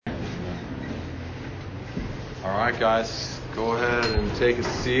All right, guys, go ahead and take a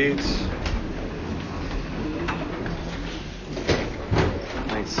seat.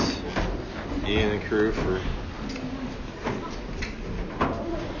 Thanks, Ian and crew, for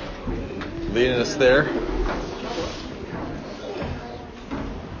leading us there.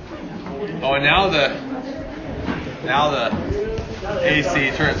 Oh, and now the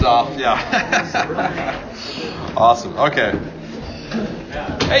AC turns off. Yeah. Awesome. Okay.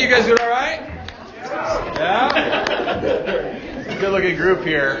 Hey, you guys doing all right? Yeah? Good looking group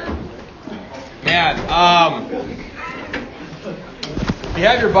here. Man, if you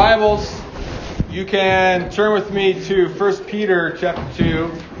have your Bibles, you can turn with me to 1 Peter chapter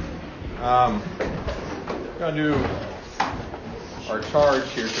 2. We're going to do our charge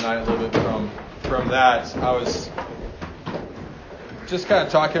here tonight a little bit from that. I was just kind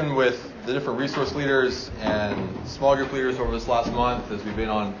of talking with the different resource leaders and small group leaders over this last month as we've been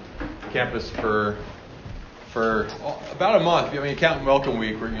on campus for about a month. I mean, counting Welcome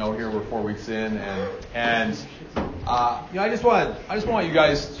Week, we're here we're 4 weeks in, and I just want you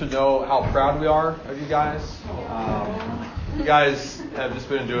guys to know how proud we are of you guys. You guys have just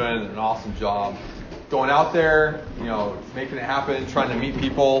been doing an awesome job going out there, making it happen, trying to meet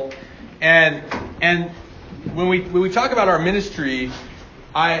people, and when we talk about our ministry,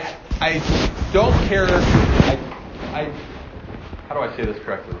 I don't care. How do I say this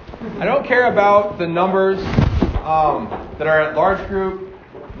correctly? I don't care about the numbers that are at large group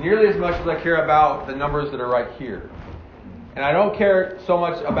nearly as much as I care about the numbers that are right here. And I don't care so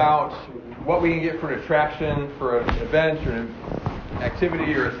much about what we can get for an attraction, for an event, or an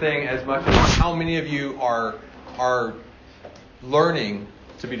activity, or a thing, as much as how many of you are learning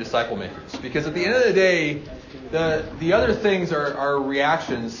to be disciple makers. Because at the end of the day, the other things are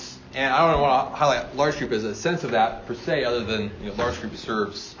reactions. And I don't want to highlight large group as a sense of that per se, other than large group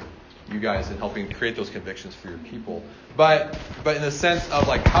serves you guys in helping create those convictions for your people. But in the sense of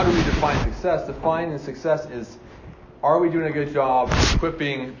how do we define success? Defining success is, are we doing a good job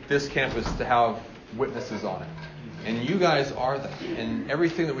equipping this campus to have witnesses on it? And you guys are that. And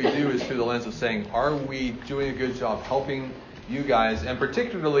everything that we do is through the lens of saying, are we doing a good job helping you guys, and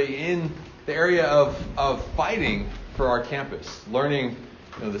particularly in the area of fighting for our campus, learning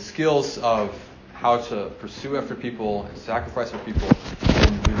the skills of how to pursue after people and sacrifice for people,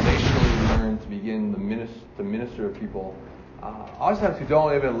 and relationally learn to begin to minister to people. Oftentimes who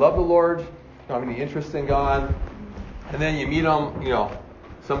don't even love the Lord, don't have any interest in God, and then you meet them,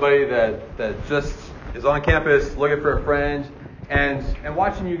 somebody that just is on campus looking for a friend, and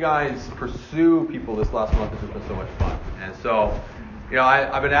watching you guys pursue people this last month has just been so much fun. And so,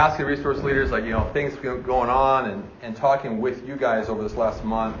 I've been asking resource leaders, things going on, and talking with you guys over this last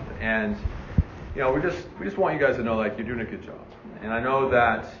month, and we just want you guys to know you're doing a good job. And I know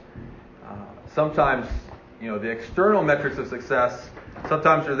that sometimes the external metrics of success,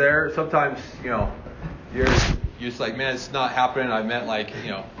 sometimes you're there, sometimes you're just man, it's not happening. I've met 8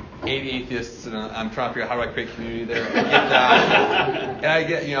 atheists, and I'm trying to figure out how do I create community there. I get that, and I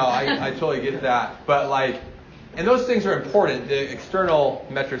get I totally get that, but and those things are important. The external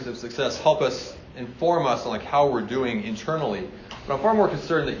metrics of success help us inform us on how we're doing internally. But I'm far more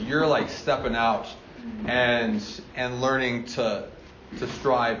concerned that you're stepping out and learning to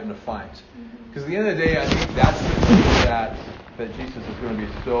strive and to fight. Because at the end of the day, I think that's the thing that Jesus is going to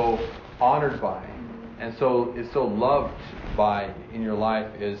be so honored by, and so is so loved by in your life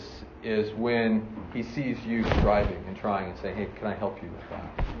is when he sees you striving and trying and saying, hey, can I help you with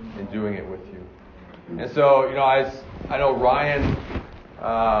that? And doing it with you. And so, I know Ryan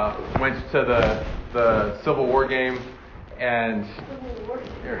went to the Civil War game, and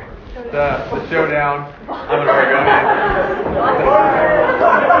the showdown. I'm an Oregonian.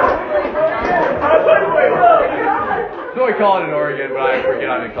 So we call it in Oregon, but I forget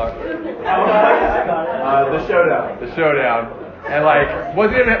how to call it. The showdown. And you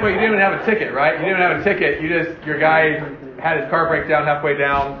didn't even have a ticket, right? You didn't even have a ticket. Your guy had his car break down halfway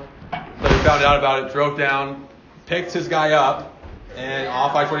down. So he found out about it, drove down, picked his guy up, and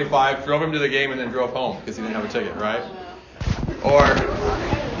off I-25, drove him to the game, and then drove home because he didn't have a ticket, right? Or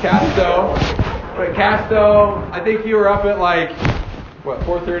Casto. But Casto, I think you were up at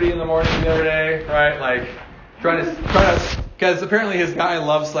 4:30 in the morning the other day, right? Trying to, because apparently his guy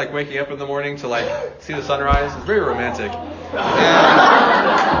loves waking up in the morning to see the sunrise. It's very romantic. So.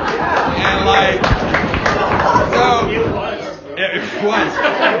 It was.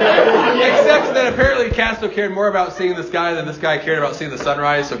 Except that apparently Casto cared more about seeing this guy than this guy cared about seeing the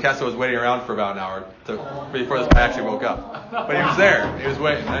sunrise, so Casto was waiting around for about an hour before this guy actually woke up. But he was there. He was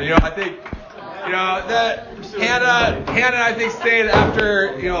waiting. And I think, that Hannah and I think stayed after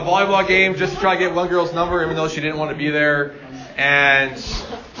a volleyball game just to try to get one girl's number, even though she didn't want to be there. And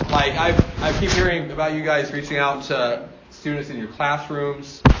like I keep hearing about you guys reaching out to students in your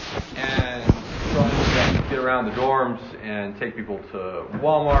classrooms and trying to get around the dorms and take people to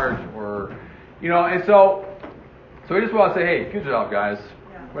Walmart or and so we just want to say, hey, good job, guys.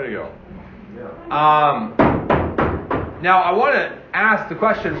 Way to go. Now I want to ask the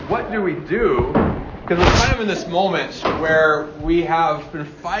question, what do we do? Because we're kind of in this moment where we have been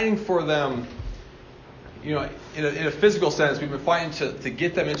fighting for them, in a physical sense. We've been fighting to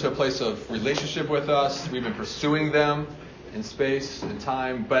get them into a place of relationship with us. We've been pursuing them in space and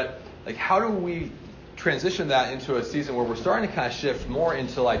time. But how do we transition that into a season where we're starting to kind of shift more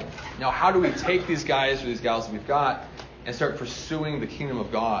into how do we take these guys or these gals that we've got and start pursuing the kingdom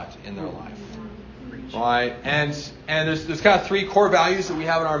of God in their life? Right, and there's kind of three core values that we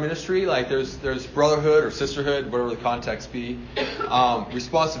have in our ministry. There's brotherhood or sisterhood, whatever the context be,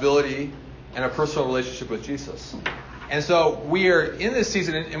 responsibility, and a personal relationship with Jesus. And so we are in this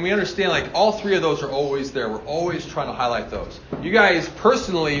season, and we understand all three of those are always there. We're always trying to highlight those. You guys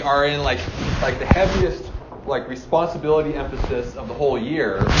personally are in the heaviest responsibility emphasis of the whole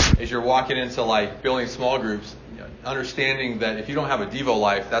year as you're walking into building small groups, understanding that if you don't have a Devo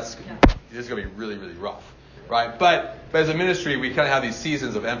life, it's going to be really, really rough, right? But as a ministry, we kind of have these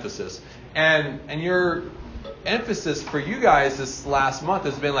seasons of emphasis. And your emphasis for you guys this last month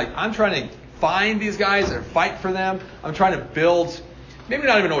has been I'm trying to find these guys and fight for them. I'm trying to build, maybe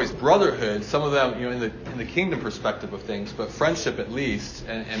not even always brotherhood, some of them, in the kingdom perspective of things, but friendship at least,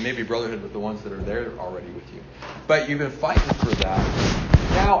 and maybe brotherhood with the ones that are there already with you. But you've been fighting for that.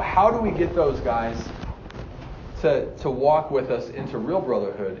 Now, how do we get those guys to walk with us into real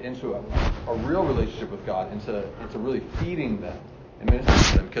brotherhood, into a real relationship with God, into really feeding them and ministering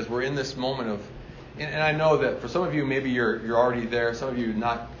to them? Because we're in this moment of, and I know that for some of you, maybe you're already there. Some of you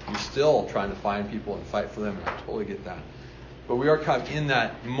not. You're still trying to find people and fight for them. And I totally get that. But we are kind of in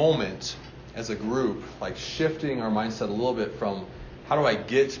that moment as a group, shifting our mindset a little bit from how do I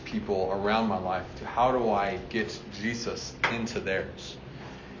get people around my life to how do I get Jesus into theirs.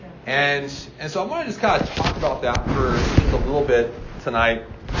 And so I want to just kind of talk about that for just a little bit tonight.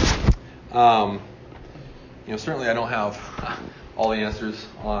 Certainly I don't have all the answers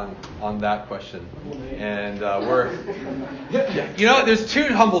on that question. And there's two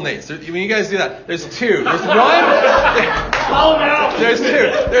humble Nates. When you guys do that, there's two. There's one. Oh no. There's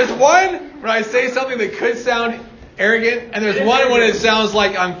two. There's one when I say something that could sound arrogant, and there's one when it sounds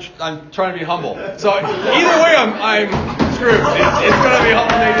like I'm trying to be humble. So either way, I'm screwed. It's going to be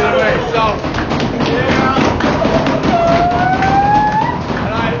humble Nate either way. So yeah.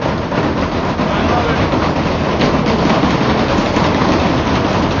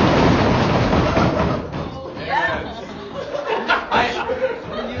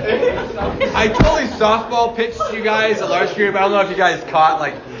 I totally softball pitched you guys at large group. I don't know if you guys caught,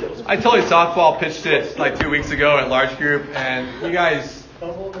 I totally softball pitched it 2 weeks ago at large group, and you guys,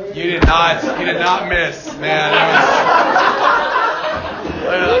 you did not miss, man.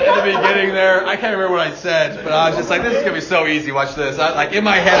 In the beginning there, I can't remember what I said, but I was just this is gonna be so easy. Watch this. In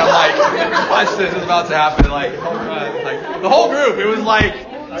my head, I'm watch this is about to happen. The whole group, it was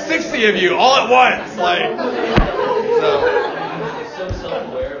 60 of you all at once, so.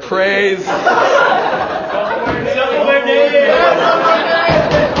 Praise.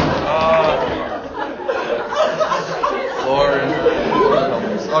 Lord.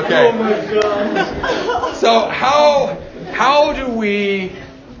 Okay. So how do we,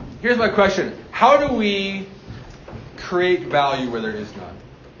 here's my question. How do we create value where there is none?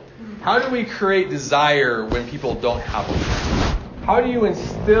 How do we create desire when people don't have it? How do you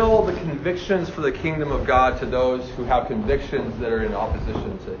instill the convictions for the kingdom of God to those who have convictions that are in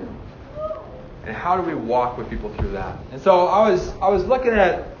opposition to Him? And how do we walk with people through that? And so I was looking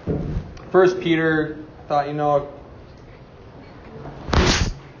at 1 Peter. Thought,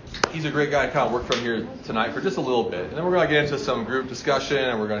 he's a great guy to kind of work from here tonight for just a little bit, and then we're going to get into some group discussion,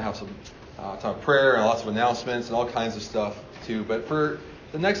 and we're going to have some time of prayer and lots of announcements and all kinds of stuff too. But for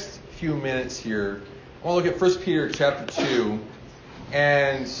the next few minutes here, I want to look at 1 Peter chapter 2.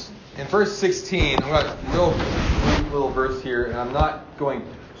 And in verse 16, I've got a real brief little verse here, and I'm not going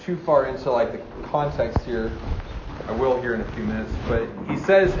too far into the context here. I will here in a few minutes. But he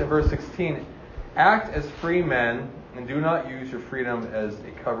says in verse 16, act as free men and do not use your freedom as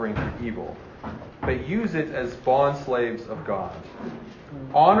a covering for evil, but use it as bondslaves of God.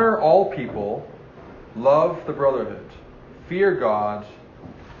 Honor all people, love the brotherhood, fear God,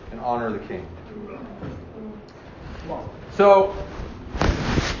 and honor the king. So,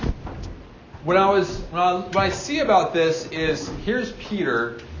 when I see about this is, here's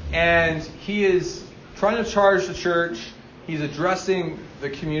Peter, and he is trying to charge the church. He's addressing the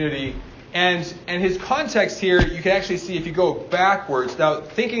community, and his context here, you can actually see if you go backwards. Now,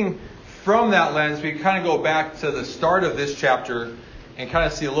 thinking from that lens, we kind of go back to the start of this chapter and kind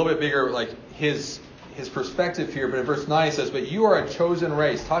of see a little bit bigger, like his perspective here. But in verse 9 he says, "But you are a chosen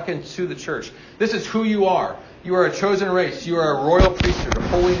race," talking to the church. This is who you are. You are a chosen race. You are a royal priesthood, a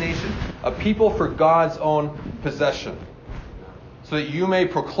holy nation, a people for God's own possession, so that you may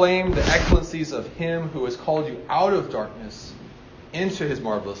proclaim the excellencies of Him who has called you out of darkness into His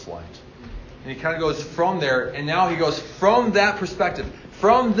marvelous light. And he kind of goes from there, and now he goes from that perspective.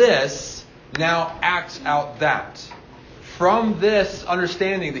 From this, now act out that. From this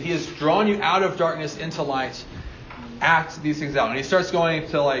understanding that He has drawn you out of darkness into light, act these things out. And he starts going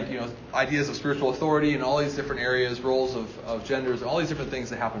to ideas of spiritual authority and all these different areas, roles of genders, and all these different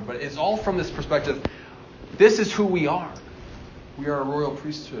things that happen. But it's all from this perspective. This is who we are. We are a royal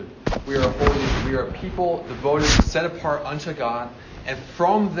priesthood. We are a holy nation. We are a people devoted, set apart unto God. And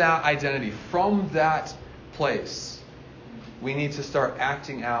from that identity, from that place, we need to start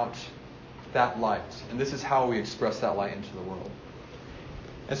acting out that light. And this is how we express that light into the world.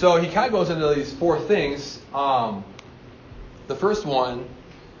 And so he kind of goes into these four things. The first one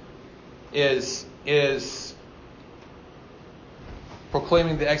is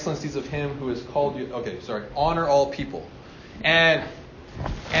proclaiming the excellencies of Him who has called you. Honor all people. And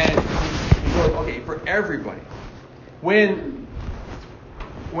he goes, for everybody. When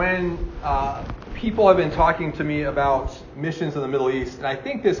people have been talking to me about missions in the Middle East, and I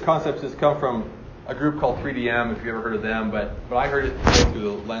think this concept has come from a group called 3DM, if you've ever heard of them, but I heard it through the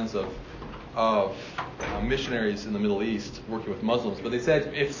lens of missionaries in the Middle East working with Muslims. But they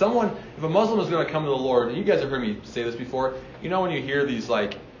said if a Muslim is going to come to the Lord, and you guys have heard me say this before, when you hear these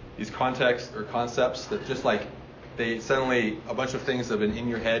contexts or concepts that just they suddenly, a bunch of things that have been in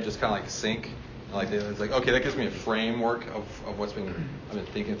your head just kind of sync. It's okay, that gives me a framework of what's I've been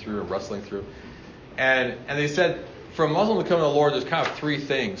thinking through or wrestling through. And they said for a Muslim to come to the Lord, there's kind of three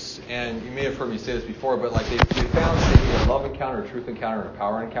things. And you may have heard me say this before, but they found that they need a love encounter, a truth encounter, and a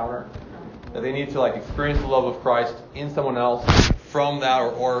power encounter. That they need to experience the love of Christ in someone else from that,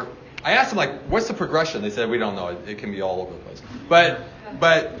 or I asked them what's the progression? They said we don't know. It can be all over the place.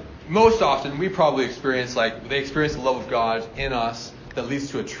 But most often we probably experience they experience the love of God in us that leads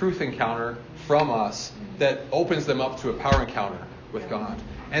to a truth encounter from us that opens them up to a power encounter with God.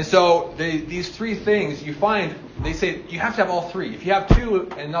 And so these three things you find, they say you have to have all three. If you have two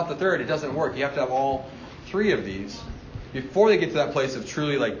and not the third, it doesn't work. You have to have all three of these before they get to that place of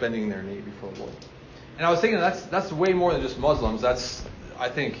truly bending their knee before the Lord. And I was thinking that's way more than just Muslims. I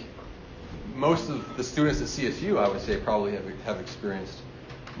think most of the students at CSU, I would say, probably have experienced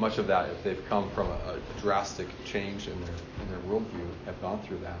much of that if they've come from a drastic change in their worldview, have gone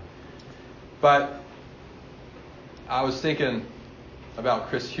through that. But I was thinking about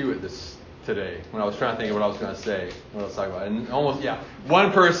Chris Hewitt today when I was trying to think of what I was going to say, what I was talking about. And almost,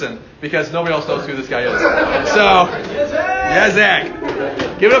 one person, because nobody else knows who this guy is. So, Zach.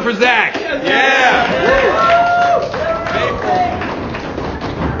 Give it up for Zach. Yeah.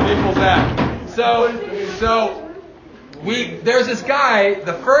 Faithful Zach. So there's this guy,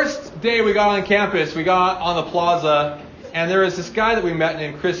 the first day we got on campus, we got on the plaza, and there was this guy that we met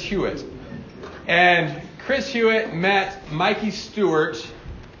named Chris Hewitt. And Chris Hewitt met Mikey Stewart.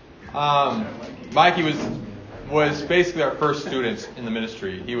 Mikey was basically our first student in the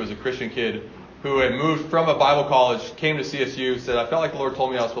ministry. He was a Christian kid who had moved from a Bible college, came to CSU, said, I felt like the Lord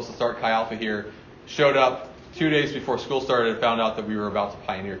told me I was supposed to start Chi Alpha here. Showed up 2 days before school started and found out that we were about to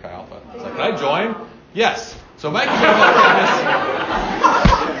pioneer Chi Alpha. I was like, can I join? Yes. So Mikey came on campus.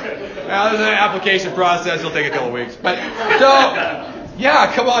 Now, there's an application process. It'll take a couple weeks. But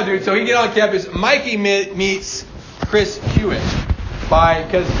come on, dude. So he get on campus. Mikey meets Chris Hewitt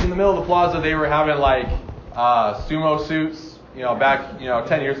because in the middle of the plaza they were having sumo suits. Back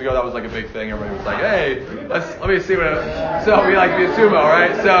 10 years ago that was a big thing. Everybody was like, hey, let me see what. So we like to be a sumo,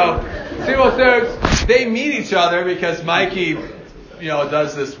 right? So sumo suits. They meet each other because Mikey,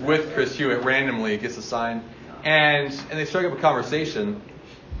 does this with Chris Hewitt randomly, gets assigned, and they strike up a conversation.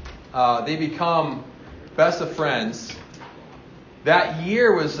 They become best of friends. That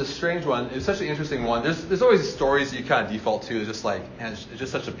year was a strange one. It was such an interesting one. There's always stories you kind of default to. Just it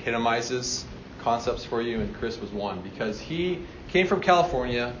just such epitomizes concepts for you. And Chris was one because he came from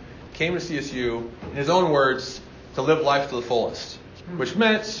California, came to CSU, in his own words, to live life to the fullest, which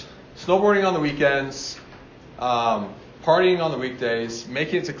meant snowboarding on the weekends, partying on the weekdays,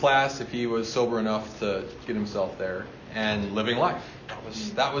 making it to class if he was sober enough to get himself there, and living life.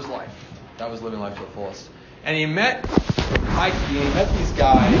 That was life. That was living life to the fullest. And he met these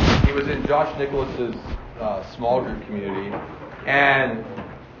guys. He was in Josh Nicholas's small group community, and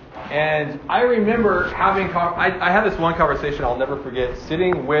I remember having I had this one conversation I'll never forget,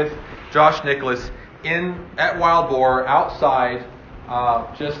 sitting with Josh Nicholas at Wild Boar outside,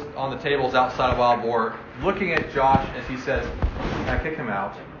 just on the tables outside of Wild Boar, looking at Josh as he says, "Can I kick him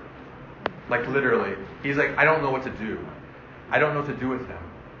out?" Like literally, he's like, "I don't know what to do. I don't know what to do with him.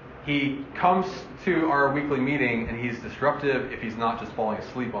 He comes to our weekly meeting and he's disruptive if he's not just falling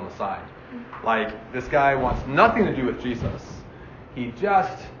asleep on the side. Like, this guy wants nothing to do with Jesus. He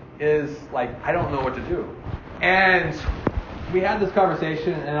just is like, I don't know what to do." And we had this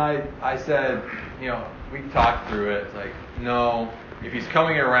conversation, and I said, we talked through it. It's like, no, if he's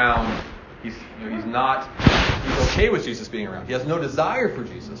coming around, he's okay with Jesus being around. He has no desire for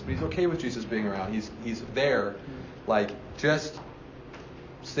Jesus, but he's okay with Jesus being around. He's there. Like, just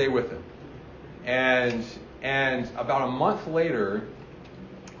stay with him. And about a month later,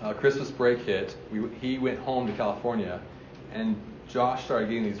 Christmas break hit. He went home to California, and Josh started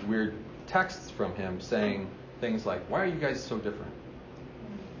getting these weird texts from him saying things like, "Why are you guys so different?"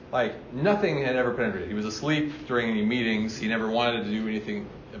 Like, nothing had ever penetrated. He was asleep during any meetings. He never wanted to do anything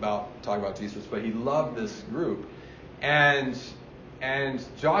talk about Jesus, but he loved this group. And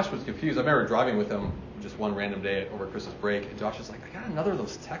Josh was confused. I remember driving with him just one random day over Christmas break, and Josh was like, "I got another of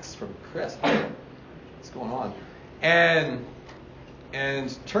those texts from Chris. What's going on?" And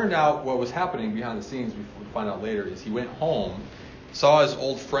turned out what was happening behind the scenes, we would find out later, is he went home, saw his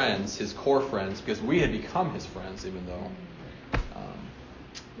old friends, his core friends, because we had become his friends, even though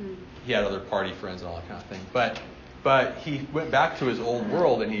he had other party friends and all that kind of thing. But he went back to his old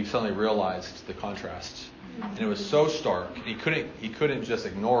world, and he suddenly realized the contrast. And it was so stark. He couldn't just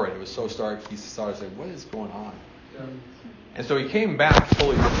ignore it. It was so stark. He started saying, "What is going on?" Yeah. And so he came back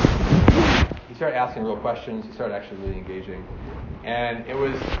fully different. He started asking real questions. He started actually really engaging. And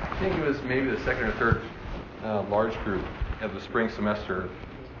I think it was maybe the second or third large group of the spring semester.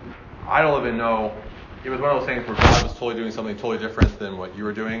 I don't even know. It was one of those things where God was totally doing something totally different than what you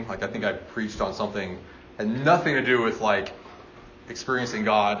were doing. Like, I think I preached on something that had nothing to do with like experiencing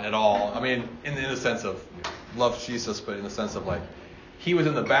God at all. I mean, in the sense of love Jesus, but in the sense of like he was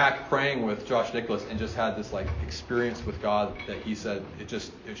in the back praying with Josh Nicholas and just had this like experience with God that he said it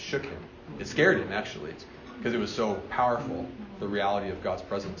shook him. It scared him actually, because it was so powerful, the reality of God's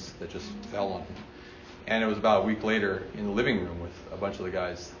presence that just fell on him. And it was about a week later in the living room with a bunch of the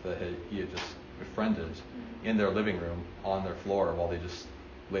guys that he had just befriended in their living room on their floor while they just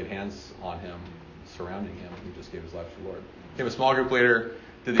laid hands on him, surrounding him. He just gave his life to the Lord. Came a small group later,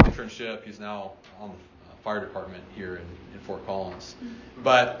 did the internship. He's now on the fire department here in Fort Collins.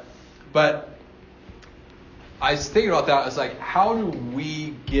 But I was thinking about that. It's like, how do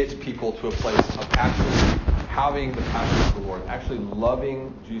we get people to a place of actually having the passion for the Lord, actually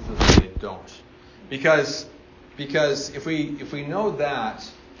loving Jesus when they don't? Because if we know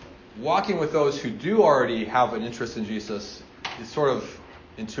that, walking with those who do already have an interest in Jesus is sort of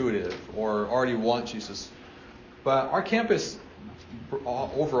intuitive or already want Jesus. But our campus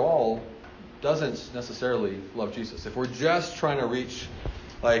overall doesn't necessarily love Jesus. If we're just trying to reach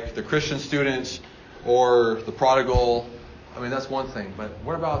like the Christian student or the prodigal, I mean, that's one thing. But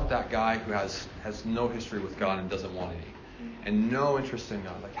what about that guy who has no history with God and doesn't want any, and no interest in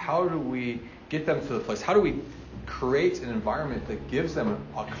God? Like, how do we get them to the place? How do we create an environment that gives them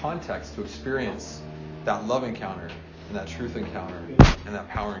a context to experience that love encounter and that truth encounter and that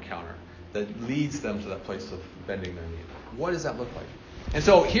power encounter that leads them to that place of bending their knee? What does that look like? And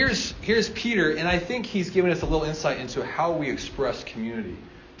so here's Peter, and I think he's given us a little insight into how we express community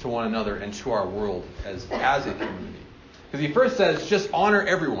to one another and to our world as a community. Because he first says, just honor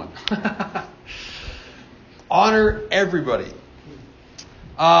everyone. Honor everybody.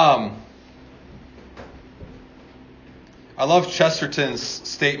 I love Chesterton's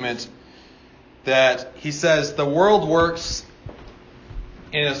statement that he says the world works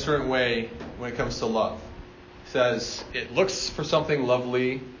in a certain way when it comes to love. He says it looks for something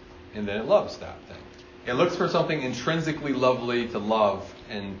lovely and then it loves that thing. It looks for something intrinsically lovely to love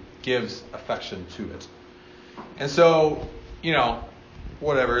and gives affection to it. And so,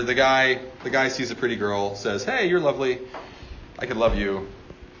 whatever, the guy sees a pretty girl, says, "Hey, you're lovely. I could love you."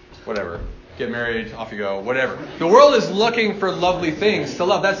 Whatever. Get married, off you go, whatever. The world is looking for lovely things to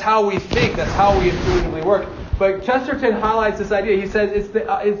love. That's how we think. That's how we intuitively work. But Chesterton highlights this idea. He says it's the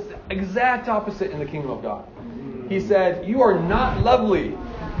exact opposite in the kingdom of God. He said, you are not lovely.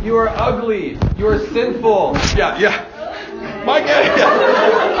 You are ugly. You are sinful. Yeah. Mike,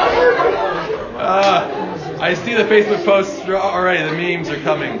 I see the Facebook posts already. The memes are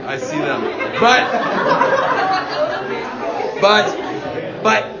coming. I see them.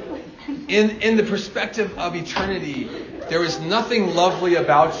 But in the perspective of eternity, there is nothing lovely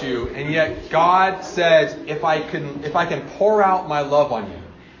about you, and yet God says, if I can pour out my love on you,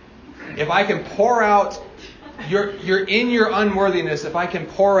 if I can pour out you're in your unworthiness, if I can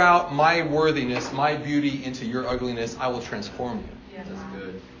pour out my worthiness, my beauty into your ugliness, I will transform you. Yeah. That's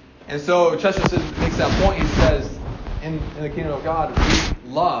good. And so Chesterton makes that point. He says, in the kingdom of God,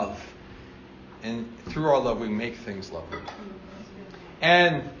 we love, and through our love we make things lovely.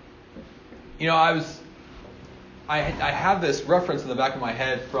 And I have this reference in the back of my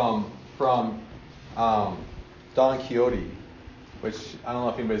head from Don Quixote, which I don't know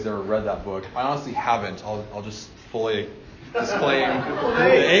if anybody's ever read that book. I honestly haven't. I'll just fully disclaim.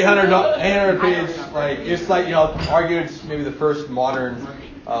 800 page, it's argued maybe the first modern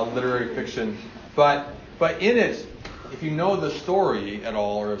literary fiction. But in it, if you know the story at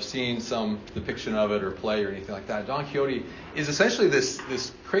all, or have seen some depiction of it or play or anything like that, Don Quixote is essentially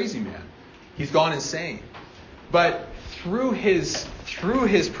this crazy man. He's gone insane. But through his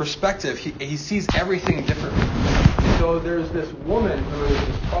perspective, he sees everything differently. And so there's this woman who is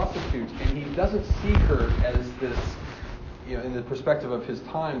this prostitute, and he doesn't see her as this, in the perspective of his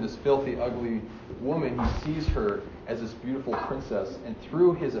time, this filthy, ugly woman. He sees her as this beautiful princess, and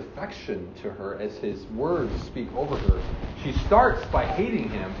through his affection to her, as his words speak over her, she starts by hating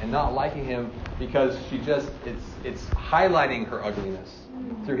him and not liking him because it's highlighting her ugliness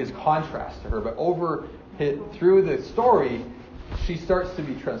through his contrast to her. But through the story, she starts to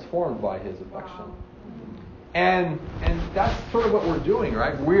be transformed by his affection. And that's sort of what we're doing,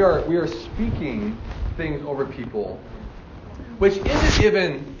 right? We are speaking things over people, which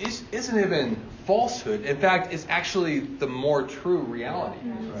isn't even falsehood. In fact, it's actually the more true reality.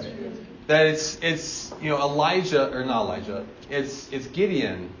 Right? That it's Elijah, or not Elijah. It's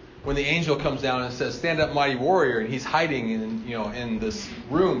Gideon when the angel comes down and says, "Stand up, mighty warrior," and he's hiding in this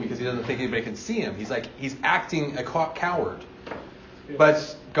room because he doesn't think anybody can see him. He's acting a coward.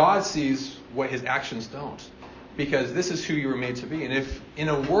 But God sees what his actions don't, because this is who you were made to be. And if in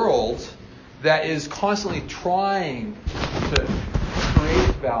a world that is constantly trying to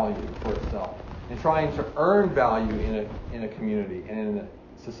create value for itself and trying to earn value in a community and in a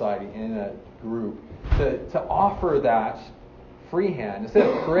society and in a group, to offer that free hand instead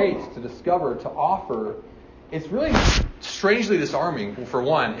of create, to discover, to offer, it's really strangely disarming. For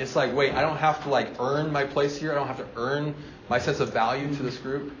one, it's like, wait, I don't have to earn my place here. I don't have to earn my sense of value to this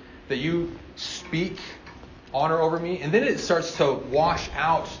group. That you speak honor over me, and then it starts to wash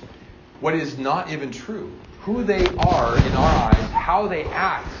out what is not even true. Who they are in our eyes, how they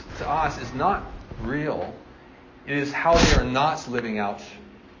act to us is not real. It is how they are not living out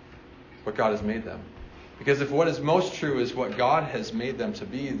what God has made them. Because if what is most true is what God has made them to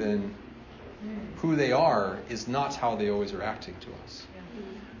be, then who they are is not how they always are acting to us.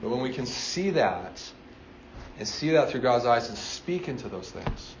 But when we can see that, and see that through God's eyes, and speak into those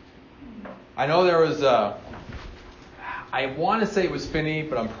things. I know there was I want to say it was Finney,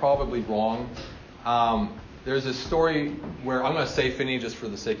 but I'm probably wrong. There's this story where, I'm going to say Finney just for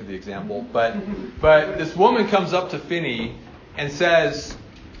the sake of the example, but this woman comes up to Finney and says,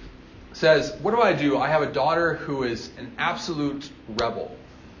 "What do I do? I have a daughter who is an absolute rebel,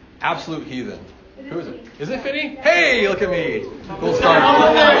 absolute heathen." Who is it? Is it Finney? Hey, look at me. Gold star.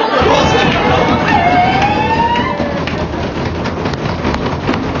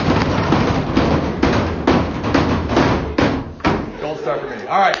 Gold star for me.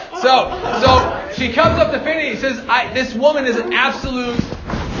 All right. So she comes up to Finney and says, "This woman is an absolute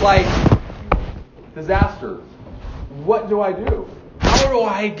disaster. What do I do? How do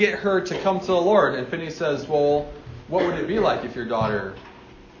I get her to come to the Lord?" And Finney says, "Well, what would it be like if your daughter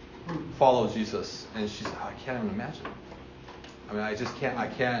followed Jesus?" And she said, "I can't even imagine. I mean, I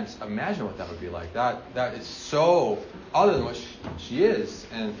can't imagine what that would be like. That is so other than what she is."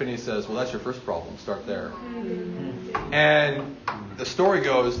 And Finney says, "Well, that's your first problem. Start there." And the story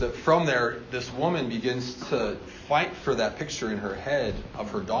goes that from there, this woman begins to fight for that picture in her head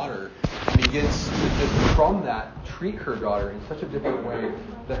of her daughter, and begins to just from that treat her daughter in such a different way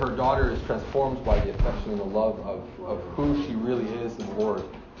that her daughter is transformed by the affection and the love of who she really is in the Lord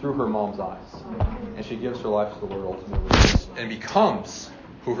through her mom's eyes. And she gives her life to the Lord ultimately and becomes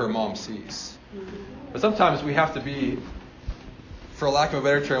who her mom sees. But sometimes we have to be, for lack of a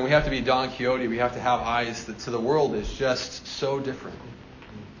better term, we have to be Don Quixote. We have to have eyes that to the world is just so different,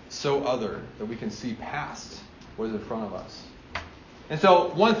 so other, that we can see past what is in front of us. And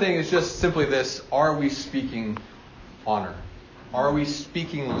so one thing is just simply this: are we speaking honor? Are we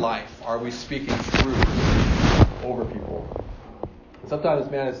speaking life? Are we speaking truth? over people. And sometimes,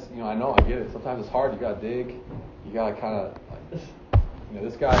 man, it's, I know, I get it. Sometimes it's hard. You got to dig. You got to kind of,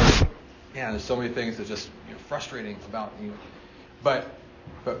 this guy, man, there's so many things that just frustrating about you. But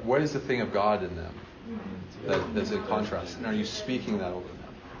what is the thing of God in them that's in contrast? And are you speaking that over them?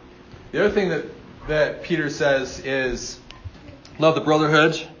 The other thing that Peter says is love the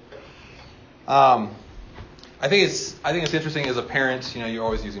brotherhood. I think it's interesting as a parent. You're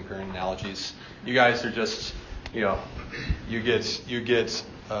always using parent analogies. You guys are just, you get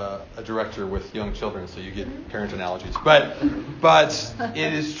a director with young children, so you get parent analogies. But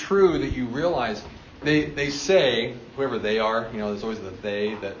it is true that you realize they say, whoever they are, there's always the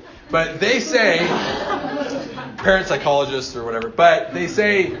they that, but they say, parent psychologists or whatever, but they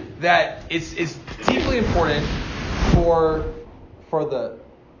say that it's deeply important for the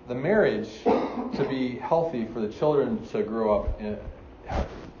marriage to be healthy, for the children to grow up healthy.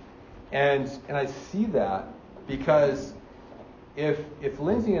 And I see that because if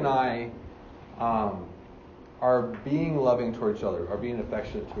Lindsay and I are being loving toward each other, are being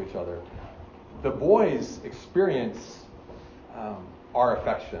affectionate to each other, the boys experience our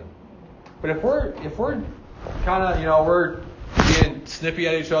affection. But if we're kind of we're being snippy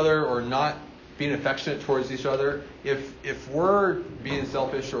at each other or not being affectionate towards each other, if we're being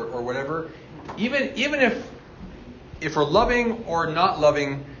selfish or whatever, even if we're loving or not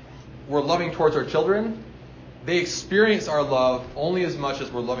loving, we're loving towards our children, they experience our love only as much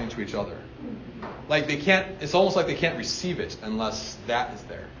as we're loving to each other. Like it's almost like they can't receive it unless that is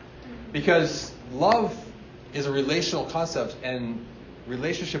there. Because love is a relational concept, and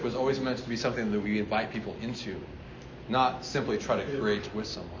relationship was always meant to be something that we invite people into, not simply try to create with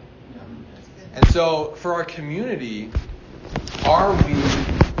someone. And so for our community, are we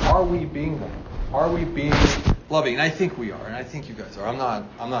being that? Are we being loving? And I think we are, and I think you guys are.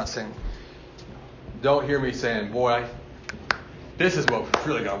 I'm not saying, don't hear me saying, boy, this is what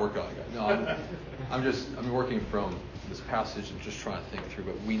really got to work on. No, I'm working from this passage and just trying to think through,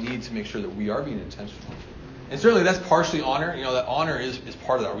 but we need to make sure that we are being intentional. And certainly that's partially honor. That honor is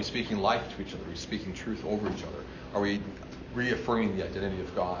part of that. Are we speaking life to each other? Are we speaking truth over each other? Are we reaffirming the identity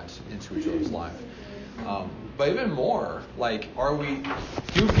of God into each other's life? But even more, do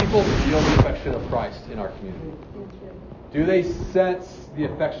people feel the affection of Christ in our community? Do they sense the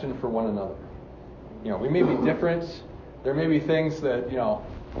affection for one another? We may be different. There may be things that,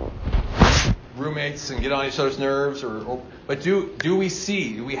 roommates and get on each other's nerves, but do we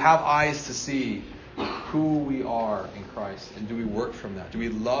see? Do we have eyes to see who we are in Christ, and do we work from that? Do we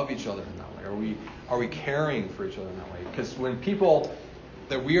love each other in that way? Are we caring for each other in that way? Because when people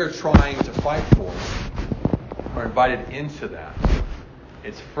that we are trying to fight for are invited into that,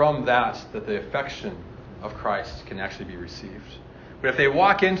 it's from that the affection of Christ can actually be received. But if they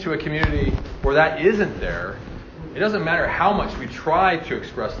walk into a community where that isn't there, it doesn't matter how much we try to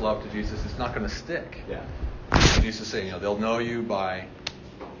express love to Jesus, it's not going to stick. Yeah. Jesus is saying, they'll know you by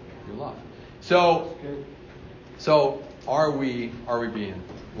your love. So are we being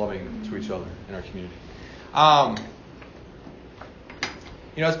loving to each other in our community?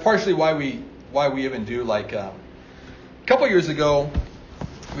 It's partially why we even do a couple years ago,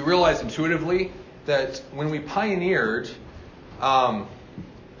 we realized intuitively that when we pioneered,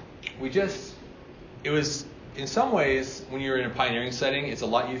 it was in some ways when you're in a pioneering setting, it's a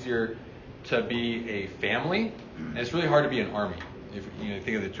lot easier to be a family, and it's really hard to be an army. If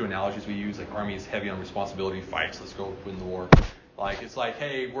think of the two analogies we use, army is heavy on responsibility, fights, let's go win the war. It's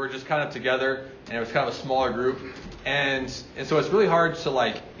hey, we're just kind of together, and it was kind of a smaller group, and so it's really hard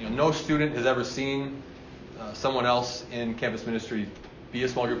to no student has ever seen someone else in campus ministry be a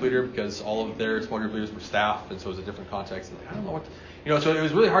small group leader, because all of their small group leaders were staff, and so it was a different context. I don't know what so it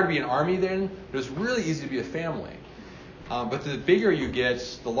was really hard to be an army then, but it was really easy to be a family. But the bigger you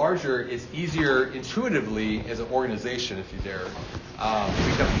get, the larger, it's easier intuitively as an organization, if you dare.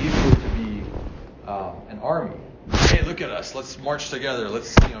 It becomes easier to be an army. Hey, look at us. Let's march together.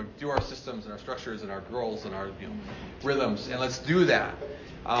 Let's do our systems and our structures and our goals and our rhythms, and let's do that.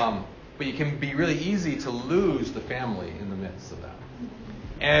 But it can be really easy to lose the family in the midst of that.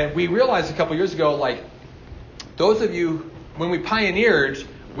 And we realized a couple years ago, those of you, when we pioneered,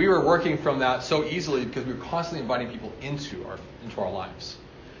 we were working from that so easily because we were constantly inviting people into our lives.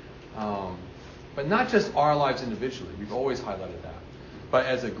 But not just our lives individually. We've always highlighted that. But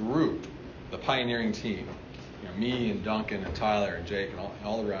as a group, the pioneering team, me and Duncan and Tyler and Jake and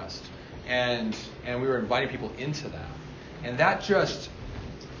all the rest. And we were inviting people into that. And that just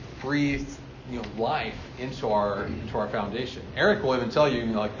breathed life into our foundation. Eric will even tell you,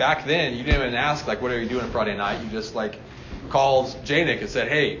 back then you didn't even ask what are you doing Friday night? You just called Janik and said,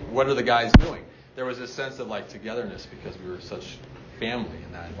 hey, what are the guys doing? there was this sense of like togetherness because we were such family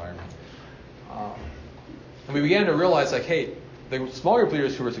in that environment. And we began to realize like, hey, the small group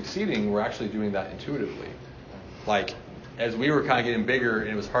leaders who were succeeding were actually doing that intuitively. Like, as we were kind of getting bigger and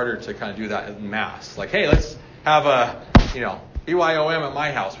it was harder to kind of do that in mass. Like, hey, let's have a, BYOM at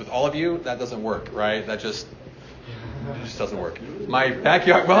my house with all of you. That doesn't work, right? It just doesn't work. My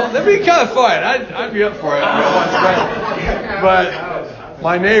backyard, well, that'd be kind of fun. I'd be up for it but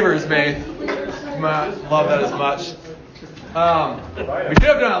my neighbors may not love that as much. We should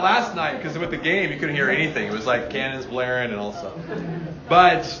have done it last night because with the game you couldn't hear anything. It was like cannons blaring and all stuff.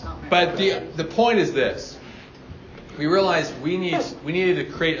 But the point is this: we realized we needed to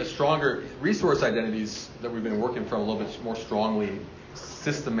create a stronger resource identities that we've been working from a little bit more strongly,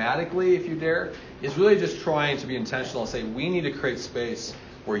 systematically, if you dare. Is really just trying to be intentional and say we need to create space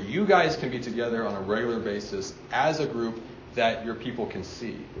where you guys can be together on a regular basis as a group that your people can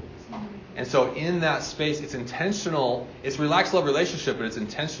see. And so in that space, it's intentional. It's relaxed love relationship, but it's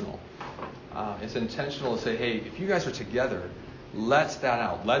intentional. It's intentional to say, hey, if you guys are together, let that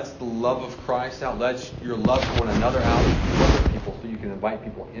out. Let the love of Christ out. Let your love for one another out to other people so you can invite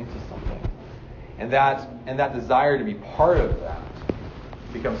people into something. And that desire to be part of that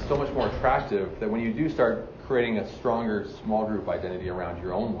becomes so much more attractive that when you do start creating a stronger small group identity around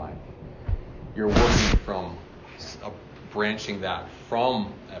your own life, you're working from branching that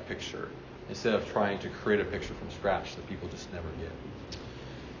from a picture instead of trying to create a picture from scratch that people just never get.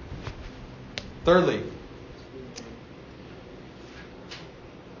 Thirdly,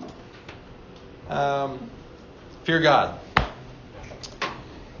 fear God.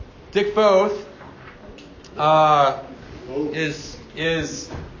 Dick Foth is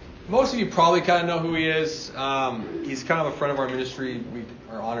most of you probably kind of know who he is. He's kind of a friend of our ministry. We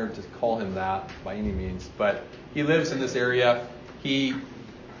are honored to call him that by any means, but he lives in this area. He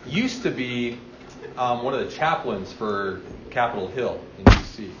used to be one of the chaplains for Capitol Hill in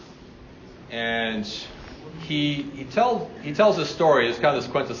D.C. And he tells a story. It's kind of this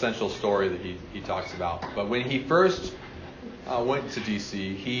quintessential story that he talks about. But when he first went to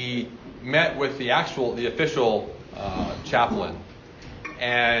D.C., he met with the official chaplain,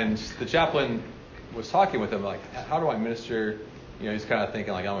 and the chaplain was talking with him like, how do I minister? He's kind of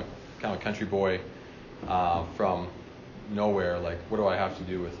thinking like, I'm kind of a country boy from nowhere. Like, what do I have to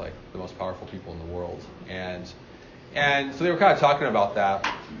do with like the most powerful people in the world? And so they were kind of talking about that.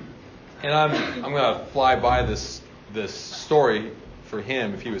 And I'm going to fly by this story for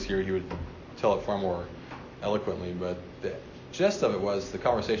him. If he was here, he would tell it far more eloquently. But the gist of it was the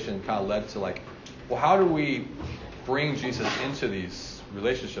conversation kind of led to like, well, how do we bring Jesus into these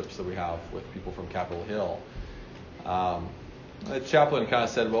relationships that we have with people from Capitol Hill? The chaplain kind of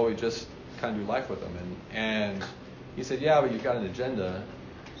said, well, we just kind of do life with them. And he said, yeah, but you've got an agenda.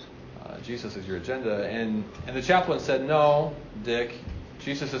 Jesus is your agenda. And the chaplain said, no, Dick,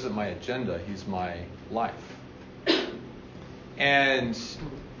 Jesus isn't my agenda. He's my life. And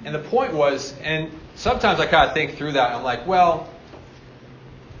the point was, and sometimes I kind of think through that. I'm like, well,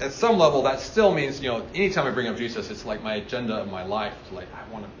 at some level, that still means, anytime I bring up Jesus, it's like my agenda of my life. Like, I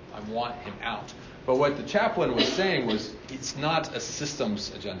want him out. But what the chaplain was saying was, it's not a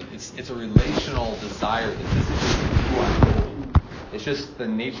systems agenda. It's a relational desire that this is just who I am. It's just the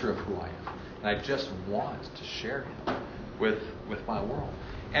nature of who I am. And I just want to share him with my world.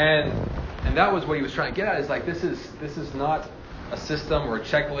 And that was what he was trying to get at, is like, this is not a system or a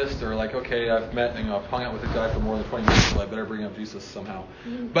checklist or like, okay, I've hung out with a guy for more than 20 minutes, so I better bring up Jesus somehow.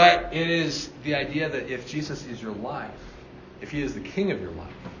 Mm-hmm. But it is the idea that if Jesus is your life, if he is the king of your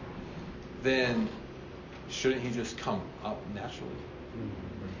life, then shouldn't he just come up naturally?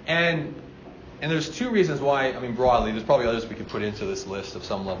 Mm-hmm. And there's two reasons why, broadly, there's probably others we could put into this list of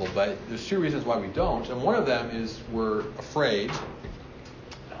some level, but there's two reasons why we don't. And one of them is we're afraid.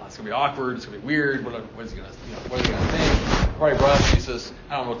 It's going to be awkward. It's going to be weird. What is he going to think? I've already brought up Jesus.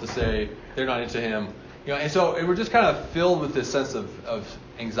 I don't know what to say. They're not into him. And so we're just kind of filled with this sense of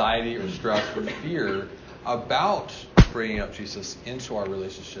anxiety or stress or fear about bringing up Jesus into our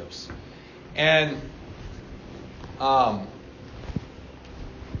relationships. And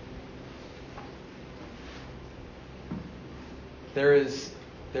there is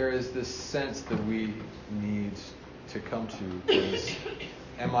this sense that we need to come to is,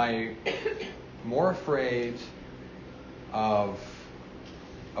 am I more afraid of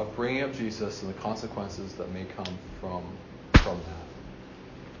bringing up Jesus and the consequences that may come from that?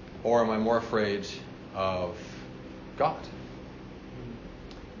 Or am I more afraid of God?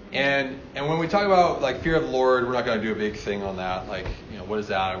 And when we talk about like fear of the Lord, we're not going to do a big thing on that. Like, what is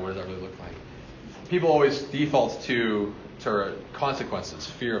that, or what does that really look like? People always default to consequences,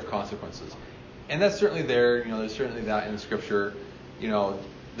 fear of consequences. And that's certainly there. There's certainly that in the Scripture.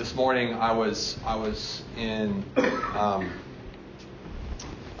 This morning I was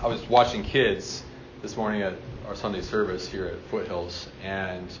watching kids this morning at our Sunday service here at Foothills,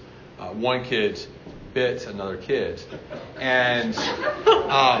 and one kid bit another kid, and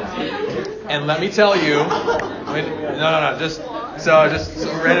let me tell you, just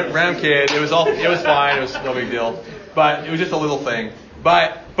random kid. It was fine. It was no big deal, but it was just a little thing.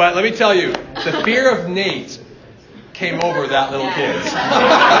 But let me tell you, the fear of Nate came over that little kid.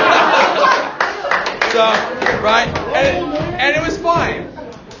 So, right, and it was fine.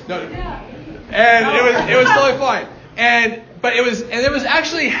 No, and it was totally fine. But it was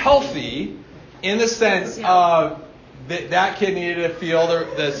actually healthy in the sense of that kid needed to feel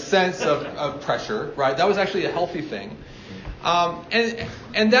the sense of pressure, right? That was actually a healthy thing.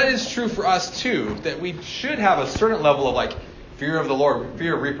 And that is true for us too, that we should have a certain level of fear of the Lord,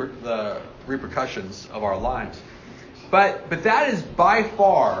 fear of the repercussions of our lives. But that is by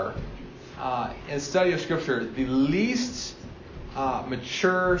far, in study of Scripture, the least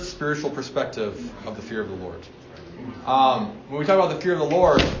mature spiritual perspective of the fear of the Lord. When we talk about the fear of the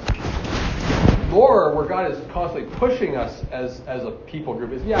Lord, more where God is constantly pushing us as a people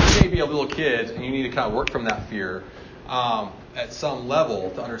group is, you may be a little kid and you need to kind of work from that fear at some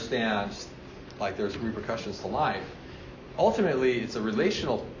level to understand there's repercussions to life. Ultimately, it's a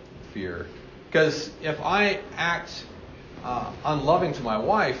relational fear, because if I act unloving to my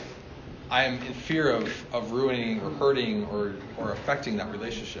wife, I am in fear of ruining or hurting or affecting that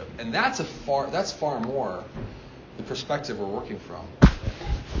relationship, and that's far more the perspective we're working from.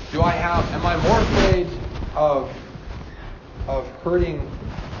 Am I more afraid of hurting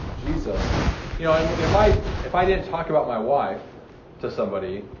Jesus? If I didn't talk about my wife to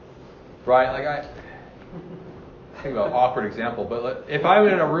somebody, right? I think about an awkward example, but if I'm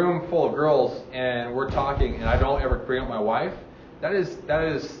in a room full of girls and we're talking and I don't ever bring up my wife, that is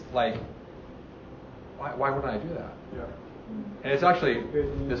why wouldn't I do that? Yeah. And it's actually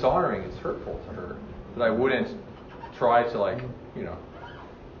dishonoring. It's hurtful to her that I wouldn't try to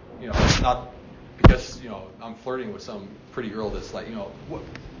not because I'm flirting with some pretty girl that's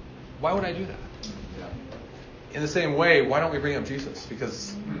why would I do that? Yeah. In the same way, why don't we bring up Jesus?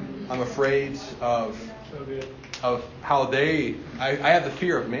 Because I'm afraid of how I have the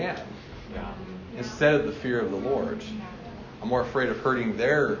fear of man instead of the fear of the Lord. I'm more afraid of hurting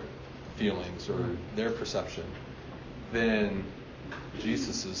their feelings or their perception than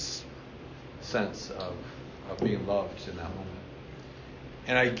Jesus' sense of being loved in that moment.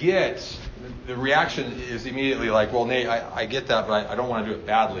 And I get, the reaction is immediately well, Nate, I get that, but I don't want to do it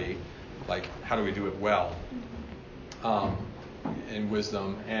badly. How do we do it well? In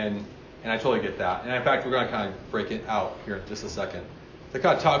wisdom. And I totally get that. And in fact, we're going to kind of break it out here in just a second. To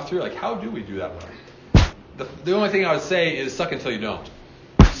kind of talk through, how do we do that well? The only thing I would say is suck until you don't.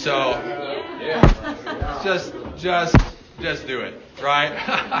 So, just do it, right?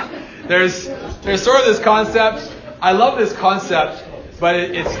 There's sort of this concept. I love this concept, but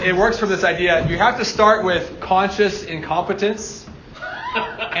it works from this idea. You have to start with conscious incompetence,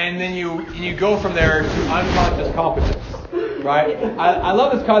 and then you go from there to unconscious competence, right? I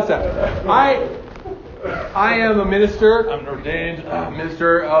love this concept. I am a minister. I'm an ordained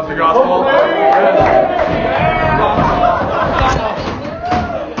minister of the gospel.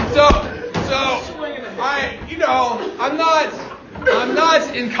 I'm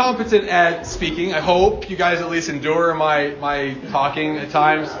not incompetent at speaking. I hope you guys at least endure my talking at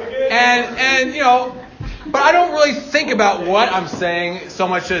times. And but I don't really think about what I'm saying so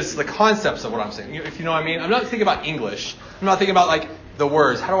much as the concepts of what I'm saying. If you know what I mean. I'm not thinking about English. I'm not thinking about the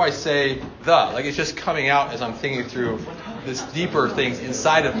words. How do I say the? It's just coming out as I'm thinking through this deeper things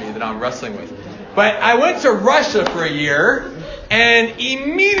inside of me that I'm wrestling with. But I went to Russia for a year and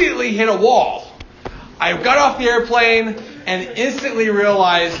immediately hit a wall. I got off the airplane and instantly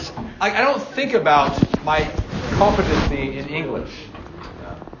realized I don't think about my competency in English.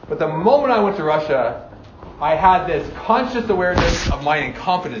 But the moment I went to Russia, I had this conscious awareness of my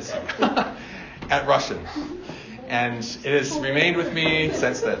incompetency at Russian. And it has remained with me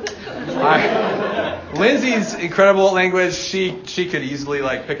since then. Lindsay's incredible at language. She could easily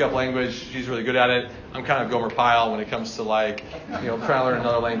pick up language. She's really good at it. I'm kind of Gomer Pyle when it comes to trying to learn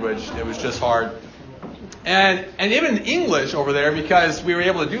another language. It was just hard. And even English over there, because we were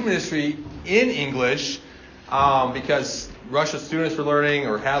able to do ministry in English, because Russian students were learning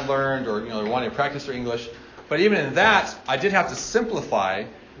or had learned or they wanted to practice their English. But even in that, I did have to simplify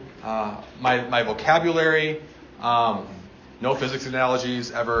my vocabulary. No physics analogies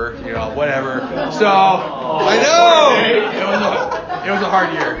ever, whatever. So I know it was a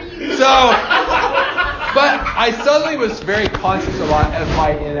hard year. So But I suddenly was very conscious of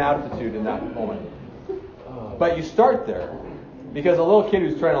my inaptitude in that moment. But you start there. Because a little kid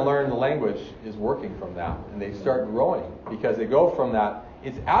who's trying to learn the language is working from that. And they start growing. Because they go from that.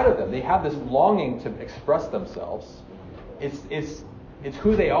 It's out of them. They have this longing to express themselves. It's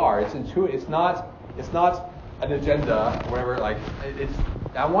who they are. It's intuitive. It's not an agenda, whatever. Like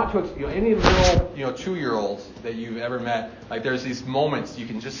I want to, any little 2-year-olds that you've ever met, like there's these moments you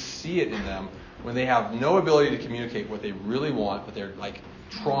can just see it in them when they have no ability to communicate what they really want, but they're like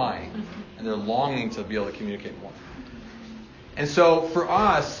trying and they're longing to be able to communicate more. And so for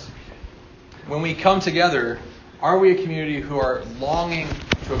us, when we come together, are we a community who are longing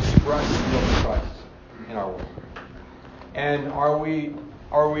to express the love of Christ in our world? And are we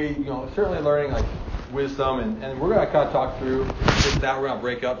certainly learning like wisdom, and we're going to kind of talk through just that. We're going to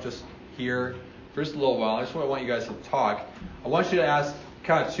break up just here for just a little while. I just want you guys to talk. I want you to ask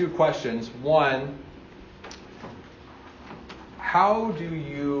kind of 2 questions. One, how do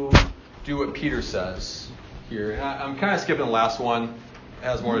you do what Peter says here? And I'm kind of skipping the last one. It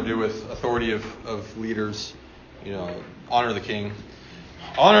has more to do with authority of leaders. Honor the king.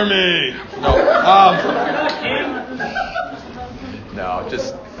 Honor me. No,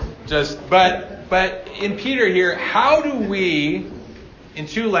 but in Peter here, how do we, in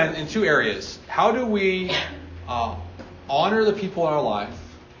 2 areas, how do we honor the people in our life?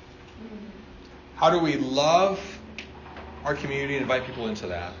 How do we love our community and invite people into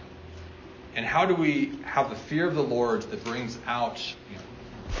that? And how do we have the fear of the Lord that brings out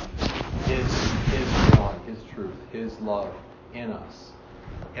His God, His truth, His love in us?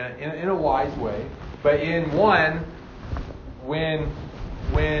 In a wise way, but in one, when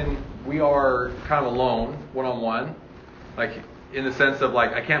we are kind of alone, one-on-one, like in the sense of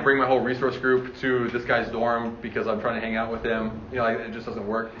like I can't bring my whole resource group to this guy's dorm because I'm trying to hang out with him. Like it just doesn't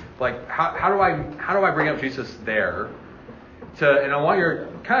work. Like how do I bring up Jesus there? And I want your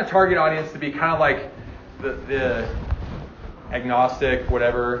kind of target audience to be kind of like the agnostic,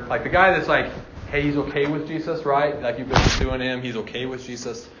 whatever, like the guy that's like, hey, he's okay with Jesus, right? Like you've been pursuing him, he's okay with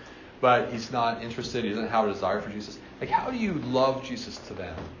Jesus, but he's not interested. He doesn't have a desire for Jesus. Like, how do you love Jesus to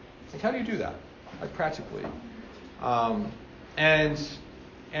them? Like, how do you do that? Like, practically. And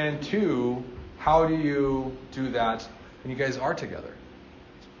 2, how do you do that when you guys are together?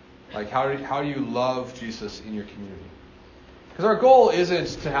 Like, how do you love Jesus in your community? Because our goal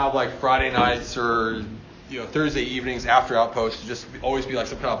isn't to have like Friday nights or Thursday evenings after Outpost to just always be like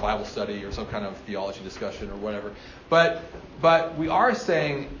some kind of Bible study or some kind of theology discussion or whatever. But we are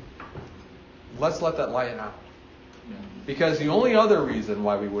saying, let's let that light out. Because the only other reason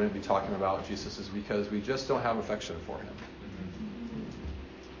why we wouldn't be talking about Jesus is because we just don't have affection for him.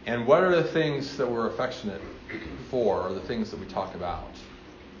 And what are the things that we're affectionate for, are the things that we talk about?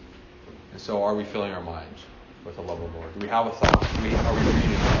 And so are we filling our mind with the love of the Lord? Do we have a thought? Are we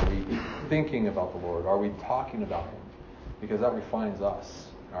reading? Are we thinking about the Lord? Are we talking about him? Because that refines us.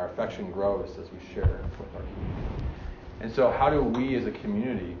 Our affection grows as we share with our community. And so how do we as a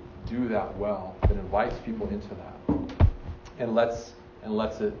community do that well, that invites people into that? And lets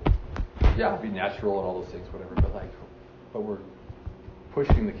it be natural and all those things, whatever, but we're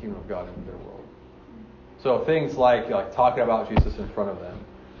pushing the kingdom of God into their world. So things like talking about Jesus in front of them,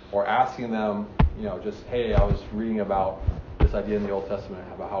 or asking them, just, hey, I was reading about this idea in the Old Testament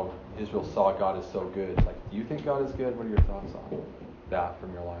about how Israel saw God as so good. Like, do you think God is good? What are your thoughts on that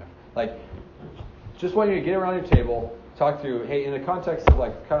from your life? Like, just want you to get around your table, talk through, hey, in the context of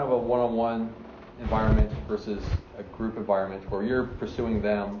like kind of a one-on-one environment versus a group environment where you're pursuing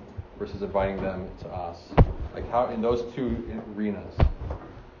them versus inviting them to us. Like, how in those 2 arenas,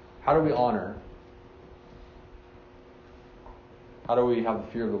 how do we honor? How do we have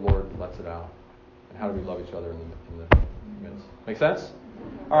the fear of the Lord that lets it out? And how do we love each other in the midst? Make sense?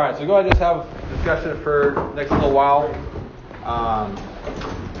 All right, so go ahead and just have a discussion for the next little while.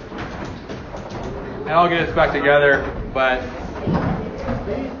 And I'll get us back together, but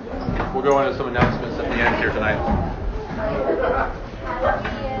we'll go into some announcements at the end here tonight.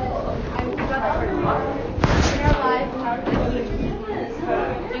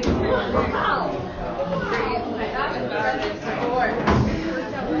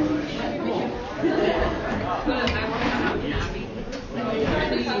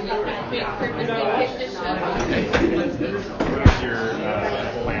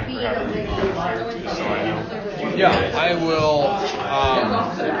 Yeah, I will.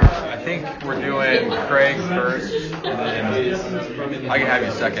 I think we're doing Craig first, and then I can have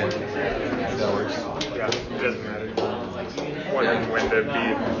you second. If that works. Yeah, it doesn't matter. when to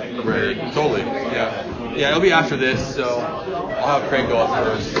be Right. Totally. Yeah. Yeah, it'll be after this, so I'll have Craig go up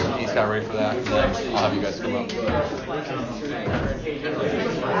first. He's kind of ready for that. And then I'll have you guys come up.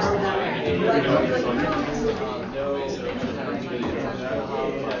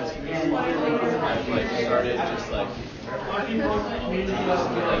 Started just like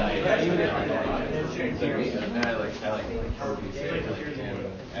and I like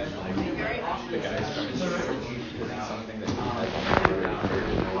the guys started something that he had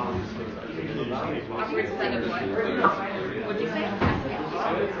What'd you say?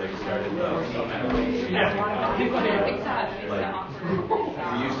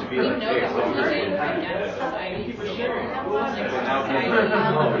 we used to be like Against society for sure. In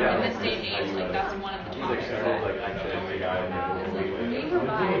this day and age, like that's one of the topics that we provide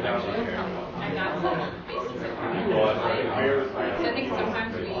and that's the basis of life. So I think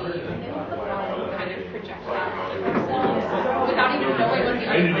sometimes we kind of project that onto ourselves without even knowing what the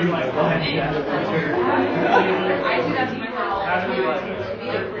other person is doing. I do that to myself.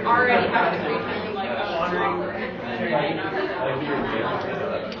 Already having a great time, like, oh, it's awkward. And then I'm building it up.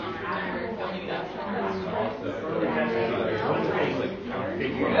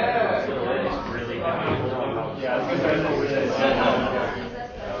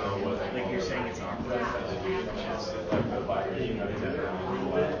 Like you're saying it's awkward.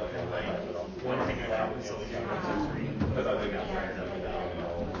 One thing I found is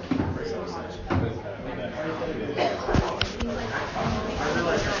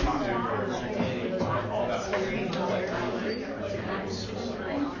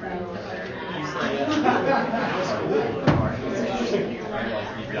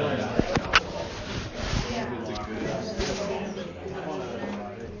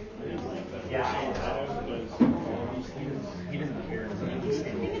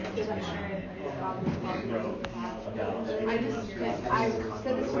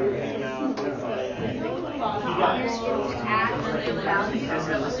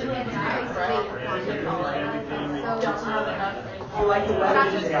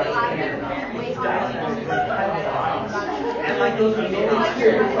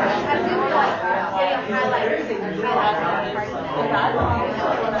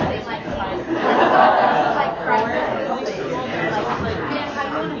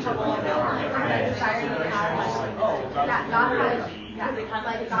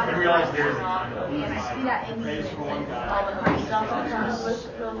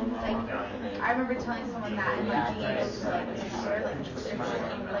I remember telling someone that and like being able to like share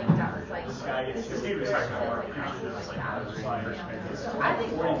like that was like this is really like so I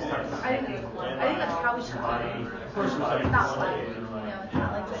think that's how we should operate. It's not like it's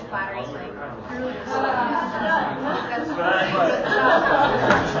not like just flattery, it's like really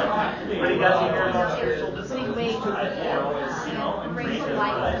just putting weight and bring to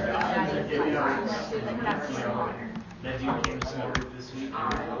light that's just honor. That dude came forward this week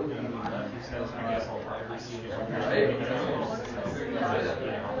and he says, I guess I'll probably see it.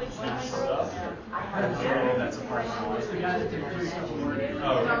 That's a part of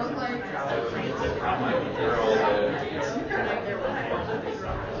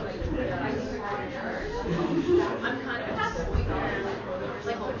I'm kind of like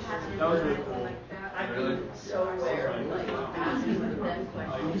that was really cool. really? So aware of like asking them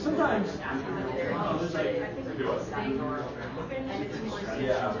questions. Sometimes I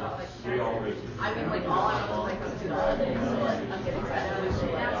mean, like all I know is like I'm doing all this, so like I'm getting excited.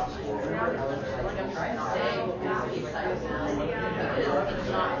 Like I'm trying to stay excited now because it's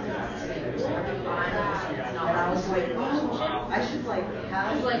not it's not I should like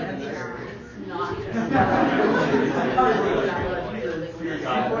have like it's not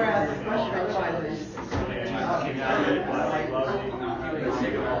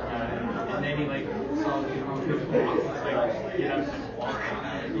and then he like saw the people like get up and walk.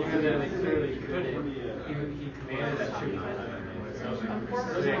 Even though they clearly couldn't, he commanded that trip.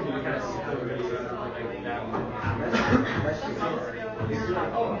 So they can kind of see the video like that would happen.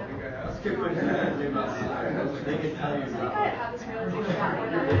 They can tell you.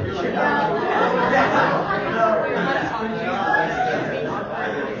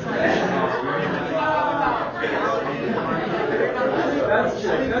 That's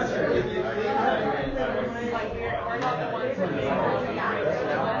true. That's true. We're not the ones that make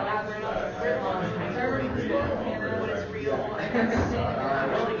what is real.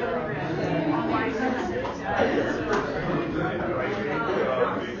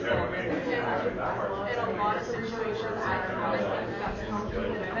 In a lot of situations, I that's how people do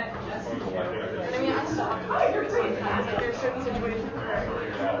it. I mean, I'm still like there's certain situations where I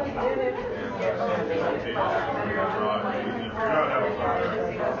really did it.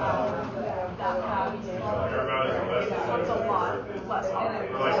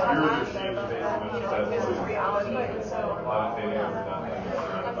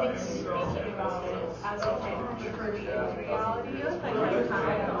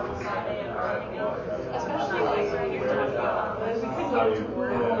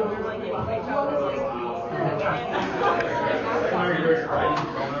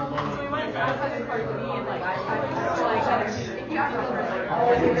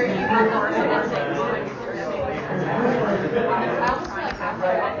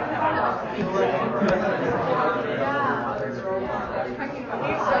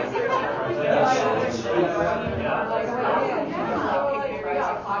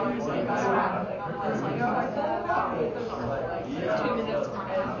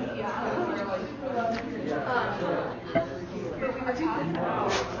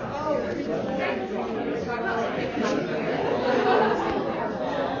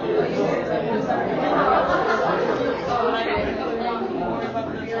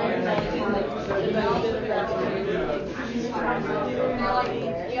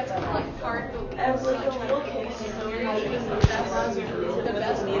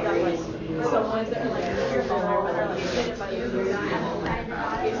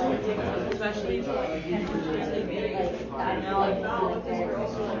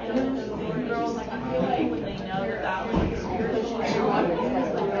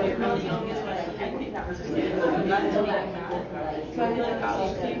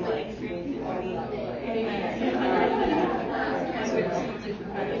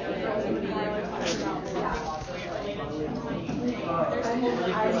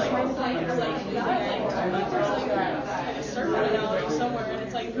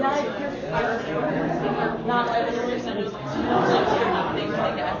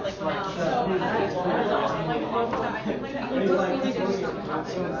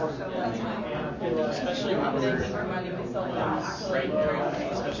 Especially when they're reminding myself that, right?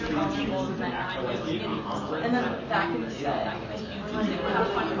 Especially when people and then that can set a huge thing how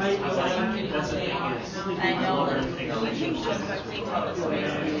fun it is. I know that we think just by being on the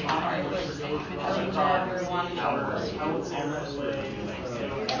space is hard. Like, I would never want to tell animals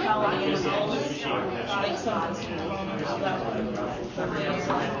like something's wrong or that would for me. It's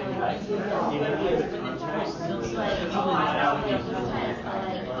like, oh, I don't know.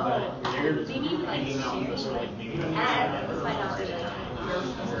 Maybe like shares like maybe and might not be like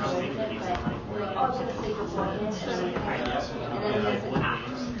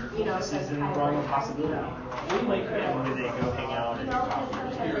This isn't the wrong possibility. Like when they go hang out and drink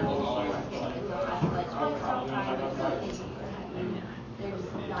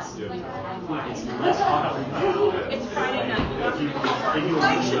coffee or it's less awkward now. It's Friday night. If you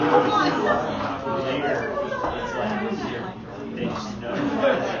later, it's like they just know.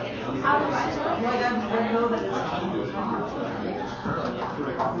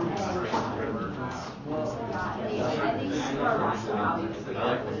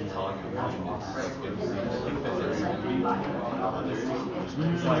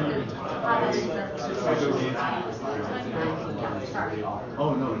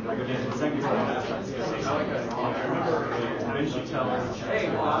 Oh no, again, the second time I remember I used to tell her, hey,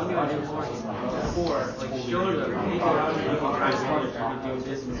 well, I'm going to do more before, like show them, hey, go out and you can try smart, you can do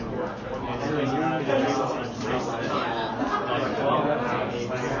this and more. And so you're going to be able to embrace it. Like, well,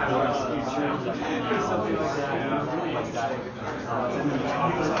 something like that.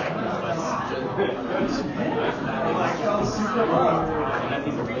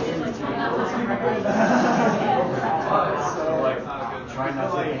 Try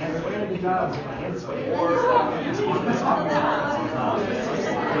not to get hands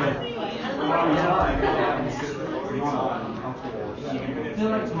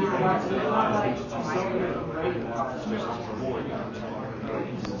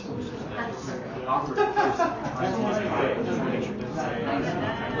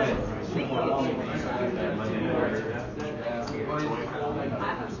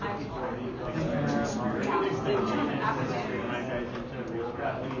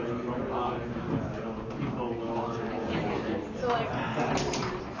So like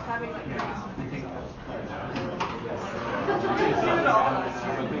having like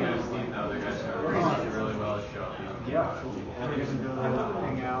yeah, and you can go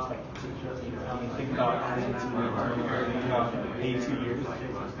hang out. Think about having that pay 2 years.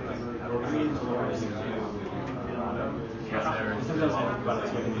 Sometimes I think about it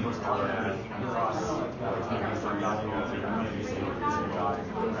too. The most hard across.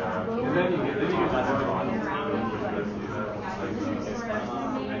 And then you get that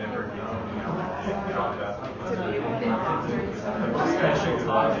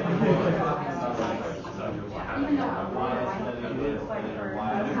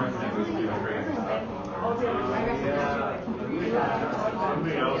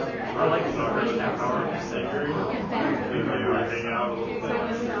I like the first half hour of Sanger. Hang out a little bit.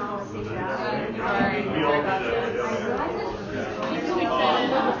 We all did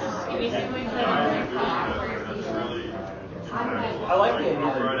I like the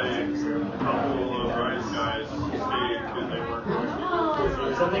idea. Friday, a couple of Ryan's guys stayed because they weren't going.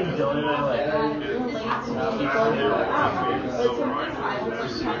 something Dylan and I like.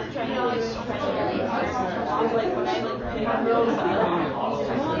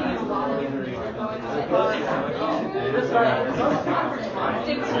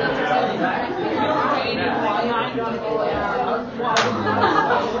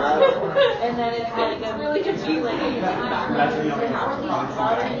 And then it's like a really good feeling.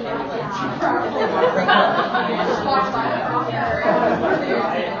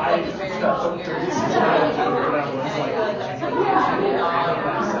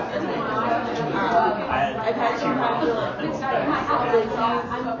 I've had some time to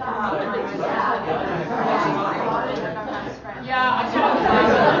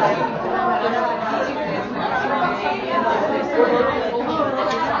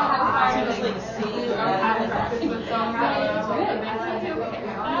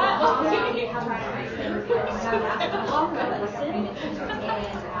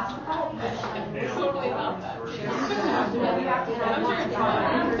Totally about that.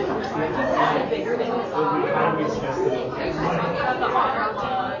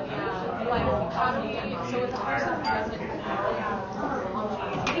 So with the person who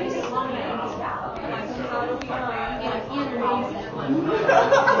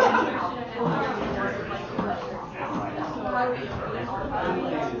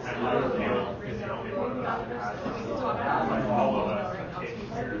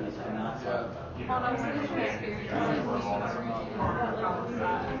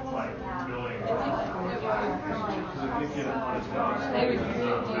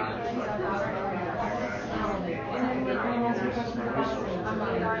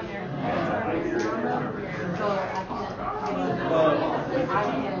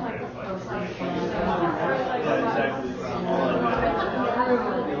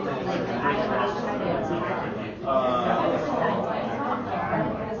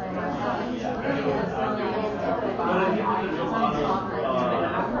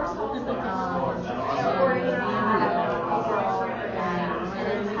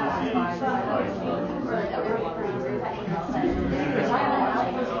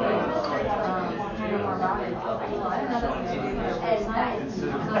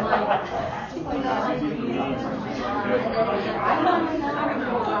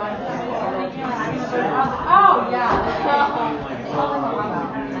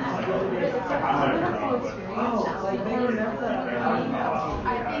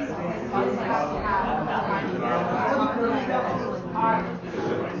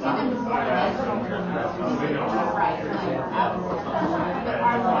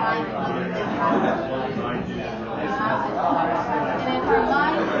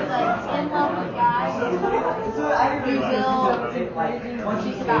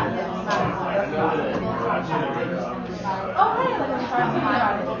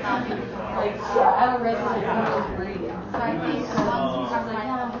doesn't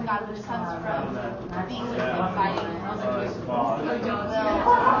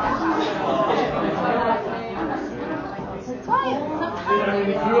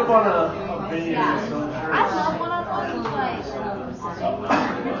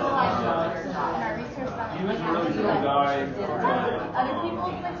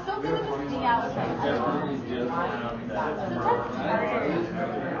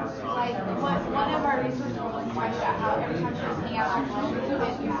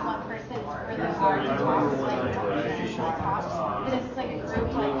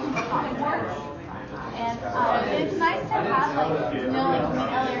it's nice to have, like, you know, like when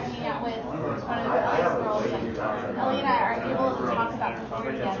Ellie are hanging out with one of Ellie's girls, like, Ellie and I are able to talk about the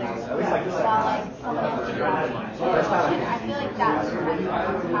career together while, like, someone else is watching. And I feel like that's the best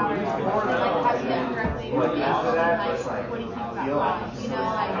part of power. It's like having them directly engaged in, like, what do you think about God? You know,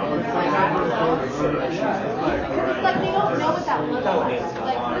 like, and they're like, I don't know. Because it's like, they don't know what that looks like.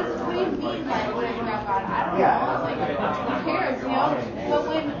 Like, what do you mean, like, what do you think about God? I don't know. Like, who cares, you know? But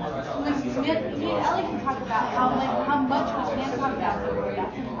when me and Ellie can talk about how much we can talk about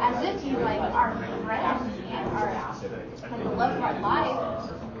something as if he's like our friend and our like the love of our life,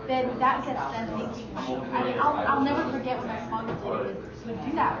 then that gets them thinking. I mean, I'll never forget when my small group leader would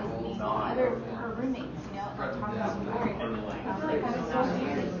do that with me, her roommates, you know, and like talk about the Lord. I was like, I'm so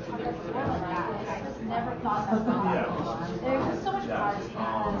weird to talk about the Lord like that, and I just never thought that was possible. There's just so much power to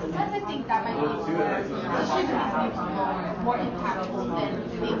that. Sometimes I think that might be especially with these new people, more impactful than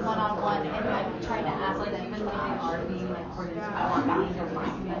being one-on-one and like trying to ask them when they are being like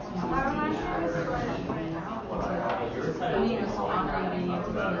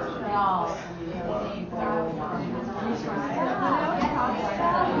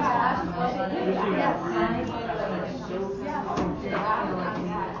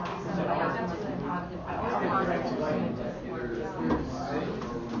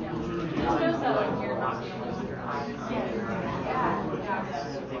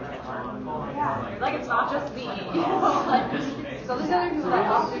not just me. So these other people that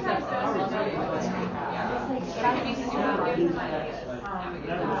also do that stuff. But I can be super hard to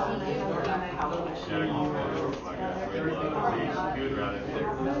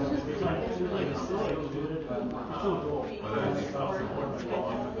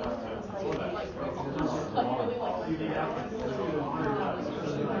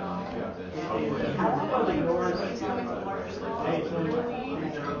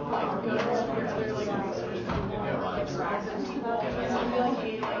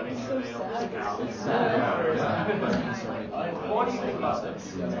What do you think about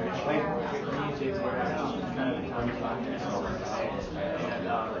this? Like, DJs were kind of the time and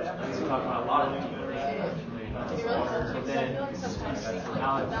we talk about a lot of things. But then Alex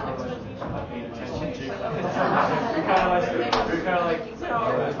wasn't paying attention to. You're kind of like,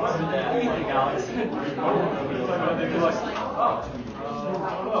 what do you think, Alex? You're like,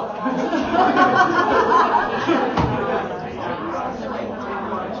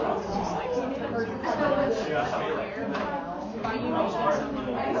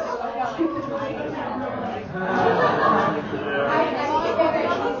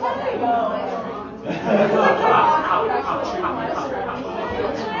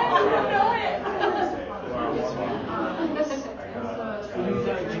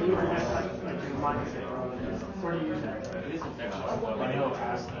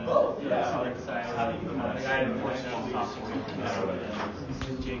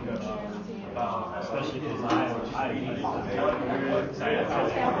 especially because I excited and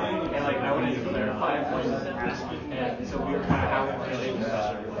like I wanted to clarify points and so we were kind of having a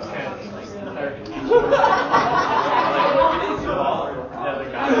clarification. The other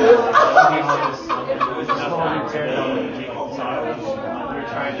guy was we were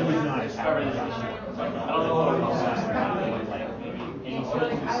trying to discover this issue. I don't know what it was. He put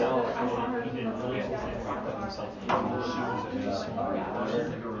himself he didn't really put himself in the shoes of his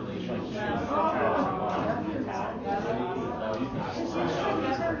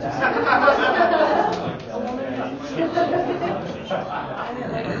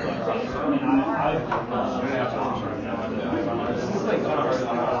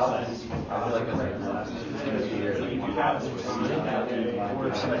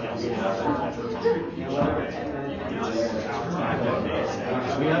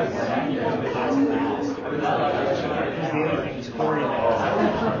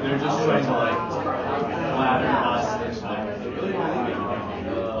they're just trying to like flatter us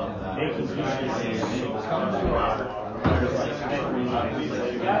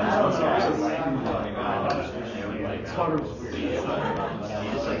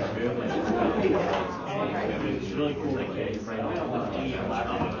it's really cool that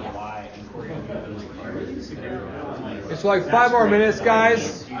It's like 5 more minutes,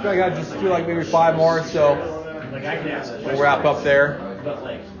 guys. I gotta just do like maybe 5 more, so we'll wrap up there. But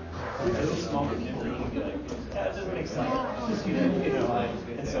like, it's a small difference. You can be like, yeah, it doesn't make sense. You know, like,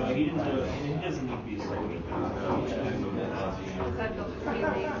 and so he didn't do it, and he doesn't need to be so weak.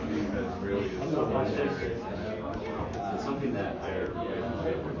 It's something that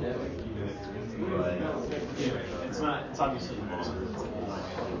it's not. It's obviously impossible.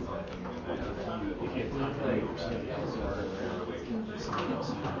 If you have conflict or something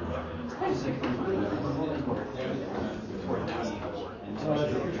else.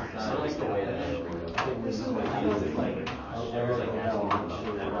 This is what he is like.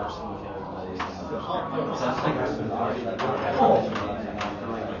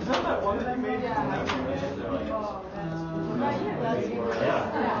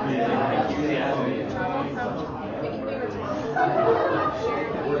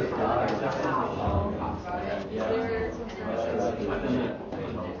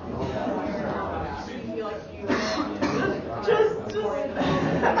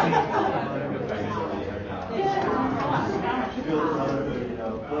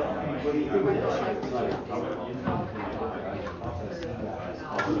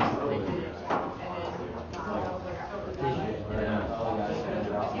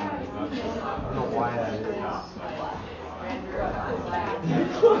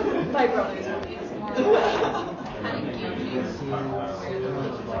 My brother's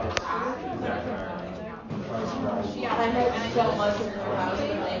I heard so much of her house,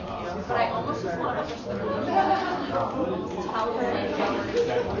 thank you. But I almost just want to just tell her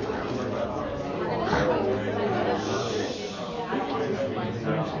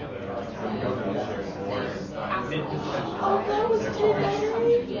oh, that was too bad.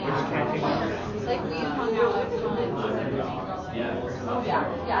 Like we hung out at times.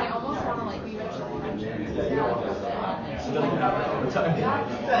 Yeah. I almost want to like be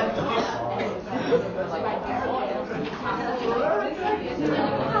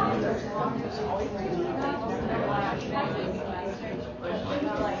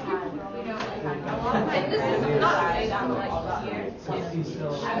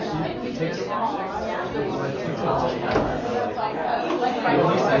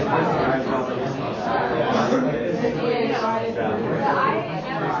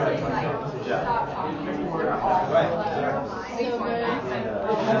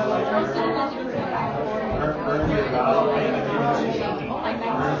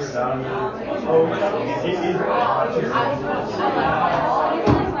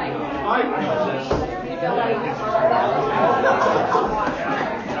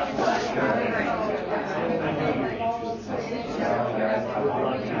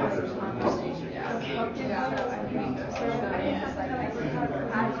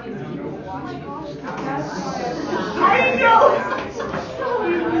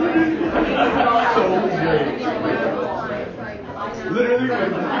Literally,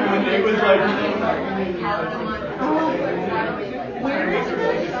 when Nate was like,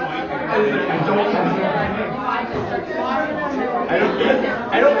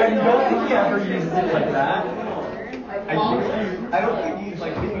 I don't think he ever uses it like that. I don't think he's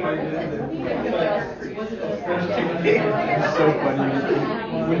like thinking like this. It's so funny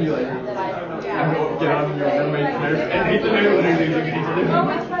when you like get on your roommate's nerves and Nate and I literally look at each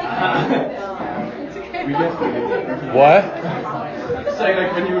other. We get What? It's like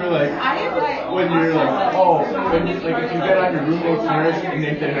when you were like, when you're like, oh, when you, like if you get on your roommate's nerves and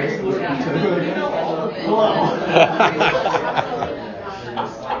Nate and I look at each other like, hello.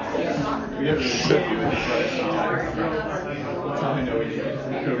 We get really good at it, but that's how I know we need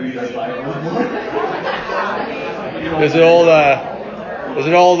to read our Bibles more. There's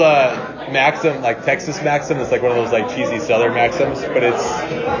an old maxim, like Texas maxim. It's like one of those like cheesy Southern maxims, but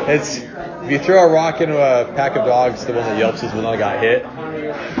it's if you throw a rock into a pack of dogs, the one that yelps is the one that got hit.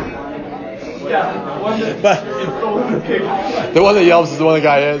 But the one that yelps is the one that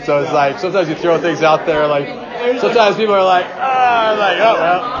got hit. So it's like sometimes you throw things out there, like sometimes people are like, oh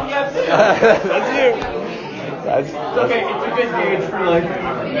well, that's you. That's okay. It's a good gauge for like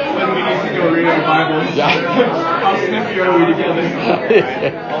when we need to go read our Bibles. Yeah. How snippy are we together?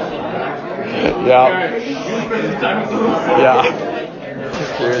 Yeah. Yeah.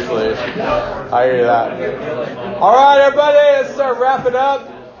 Seriously. I hear that. All right, everybody, let's start wrapping up.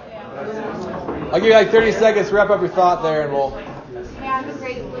 I'll give you like 30 seconds to wrap up your thought there, and we'll. I have a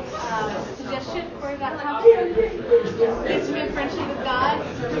great suggestion for that topic. Intimate friendship with God,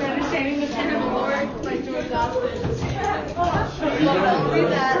 through understanding the fear of the Lord by doing God's will. Read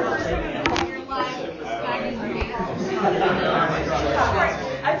that in your life.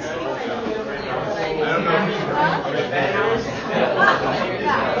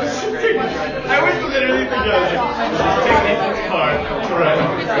 I was literally thinking of take Nathan's car. Right.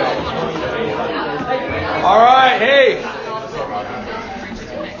 All right, hey.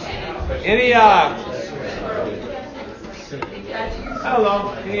 Any I don't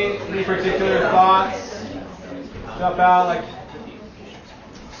know, any particular thoughts? Jump out, like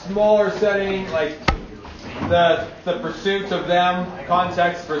smaller setting, like the pursuit of them,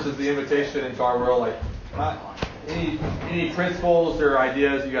 context versus the invitation into our world, like any principles or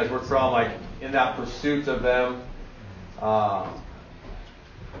ideas you guys work from, like in that pursuit of them.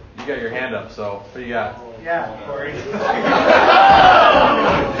 You got your hand up, so what do you got? Yeah, Corey.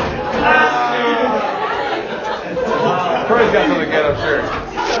 Corey's got something good, I'm sure.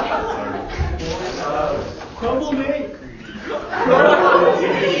 Crumble Nate.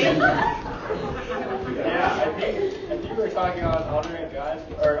 Yeah, I think we're talking on honoring God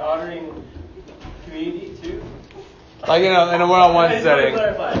or honoring community too. Like in a one-on-one setting.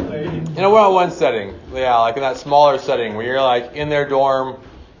 In a one-on-one setting, yeah, like in that smaller setting where you're like in their dorm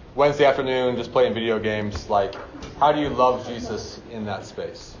Wednesday afternoon just playing video games. Like, how do you love Jesus in that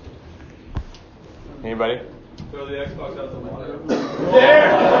space? Anybody? Throw the Xbox out the window.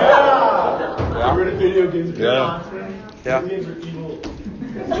 Yeah. Yeah. Rid of video games. Yeah. Yeah. Video games are evil.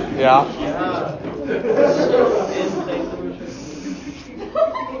 Yeah.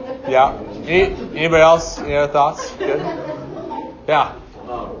 Yeah. Anybody else? Any other thoughts? Good. Yeah.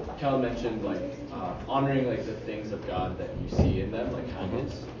 Cal mentioned like honoring like the things of God that you see in them, like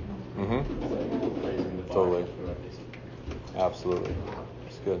kindness. Mm-hmm. Like, praising the Father Totally. for what they see. Absolutely.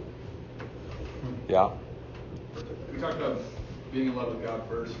 It's good. Yeah. We talked about being in love with God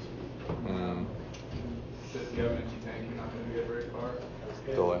first. Mm. If you have an empty tank, you're not going to get very far.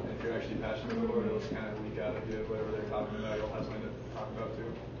 Totally. And if you're actually passionate about the Lord, it'll just kind of leak out of you. Whatever they're talking about, you'll have something to talk about too.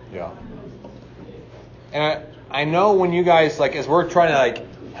 Yeah. And I know when you guys, like, as we're trying to, like,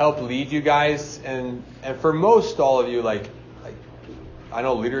 help lead you guys, and for most all of you, like I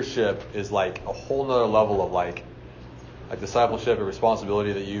know leadership is, like, a whole nother level of, like discipleship and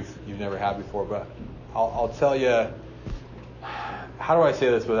responsibility that you've never had before. But I'll tell you, how do I say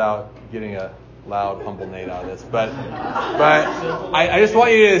this without getting a loud, humble Nate out of this. But I just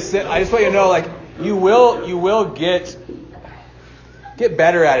want you to know, like, you will get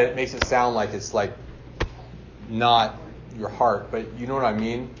better at it. It makes it sound like it's like not your heart, but you know what I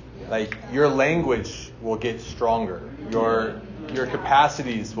mean? Like, your language will get stronger. Your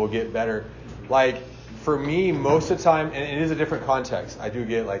capacities will get better. Like, for me, most of the time, and it is a different context. I do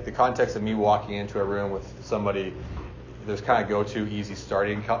get, like, the context of me walking into a room with somebody. There's kind of go-to easy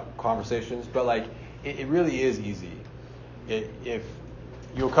starting conversations, but like, it really is easy. If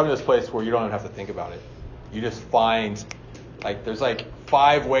you'll come to this place where you don't even have to think about it. You just find, like, there's like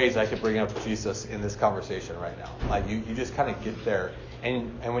 5 ways I could bring up Jesus in this conversation right now. Like, you just kind of get there, and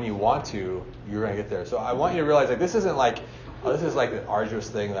when you want to, you're going to get there. So I want you to realize, like, this isn't like, this is like an arduous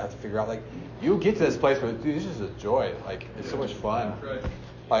thing that I have to figure out. Like, you get to this place where, dude, this is a joy. Like, it's so much fun.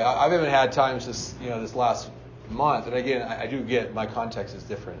 Like, I've even had times this last month, and again, I do get my context is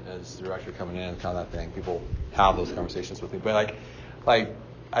different as the director coming in, kind of that thing. People have those conversations with me, but like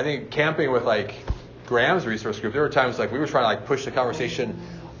I think camping with like Graham's resource group, there were times like we were trying to like push the conversation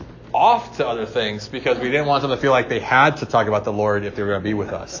off to other things because we didn't want them to feel like they had to talk about the Lord if they were going to be with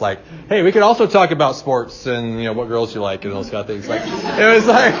us. Like, hey, we could also talk about sports and what girls you like and those kind of things. Like, it was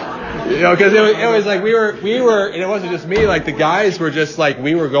like, because it was like we were, and it wasn't just me. Like, the guys were just like,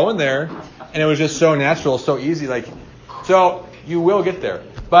 we were going there, and it was just so natural, so easy. Like, so you will get there,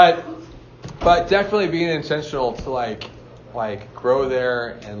 but definitely being intentional to like grow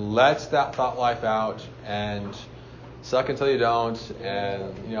there and let that thought life out and suck until you don't,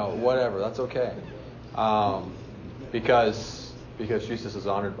 and whatever, that's okay, because Jesus is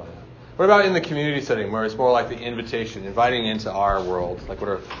honored by that. What about in the community setting where it's more like the invitation, inviting into our world? Like, what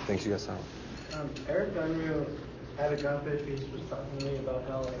are things you guys have? Eric Unruh at a Gunfish Feast was talking to me about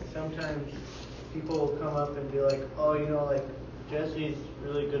how like sometimes people will come up and be like, oh, like Jesse's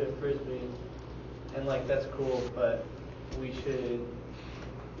really good at frisbee, and like that's cool, but we should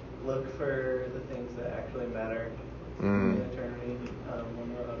look for the things that actually matter in eternity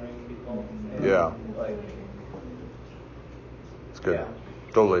when we're honoring people. And, yeah. Like, it's good. Yeah.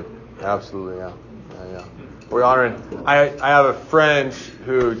 Totally. Absolutely. Yeah. We're honoring. I have a friend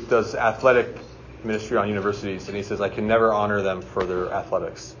who does athletic ministry on universities, and he says I can never honor them for their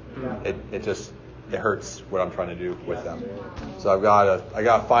athletics. Yeah. It hurts what I'm trying to do with them. So I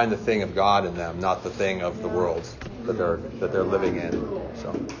gotta find the thing of God in them, not the thing of the world that they're living in.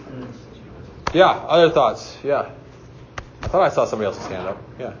 So, yeah. Other thoughts? Yeah. I thought I saw somebody else's hand up.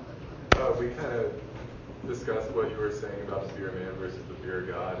 Yeah. We kind of discussed what you were saying about the fear of man versus the fear of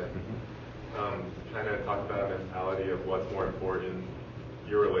God, and kind of talked about a mentality of what's more important,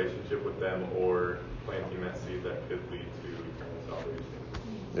 your relationship with them or planting that seed that could lead to eternal salvation.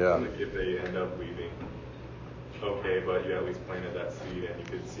 Yeah. Like, if they end up leaving, okay, but you at least planted that seed and you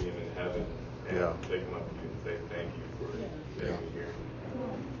could see them in heaven, and they come up to you and say thank you for being here.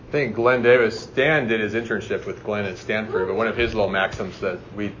 I think Stan did his internship with Glenn at Stanford, but one of his little maxims that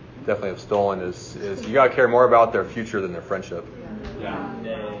we definitely have stolen is you got to care more about their future than their friendship. Yeah.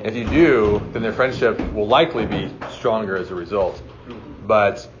 If you do, then their friendship will likely be stronger as a result.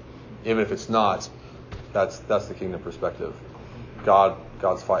 But even if it's not, that's the kingdom perspective.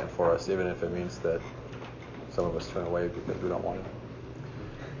 God's fighting for us, even if it means that some of us turn away because we don't want it.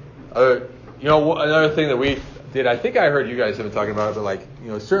 Another thing that we did, I think I heard you guys have been talking about it,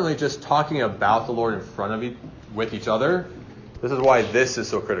 but certainly just talking about the Lord in front of with each other. This is why this is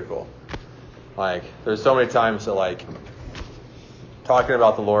so critical. Like, there's so many times that talking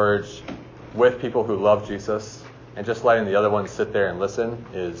about the Lord with people who love Jesus and just letting the other ones sit there and listen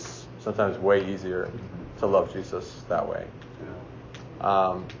is sometimes way easier to love Jesus that way.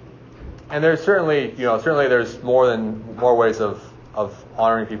 And there's certainly there's more ways of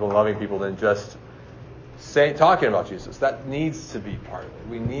honoring people and loving people than just talking about Jesus. That needs to be part of it.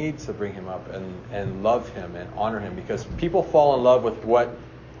 We need to bring him up and love him and honor him, because people fall in love with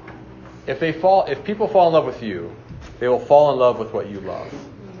if people fall in love with you, they will fall in love with what you love.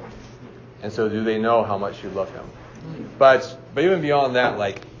 And so do they know how much you love him? But even beyond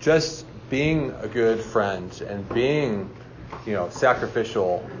that, just being a good friend and being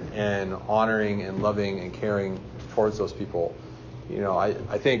sacrificial and honoring and loving and caring towards those people.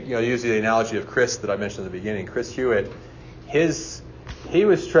 I think, using the analogy of Chris that I mentioned at the beginning, Chris Hewitt, he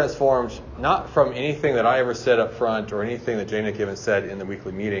was transformed not from anything that I ever said up front or anything that Jana Given said in the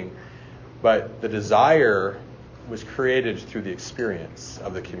weekly meeting, but the desire was created through the experience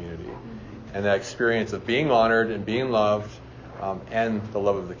of the community and that experience of being honored and being loved and the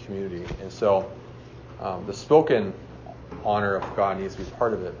love of the community. And so the spoken honor of God needs to be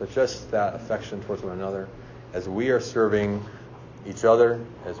part of it, but just that affection towards one another as we are serving each other,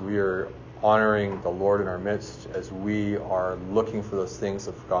 as we are honoring the Lord in our midst, as we are looking for those things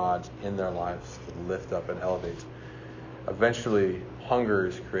of God in their lives to lift up and elevate, eventually hunger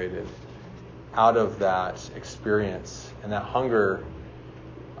is created out of that experience, and that hunger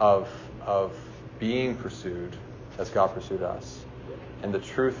of being pursued as God pursued us, and the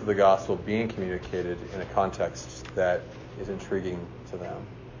truth of the gospel being communicated in a context that is intriguing to them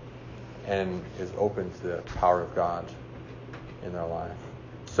and is open to the power of God in their life.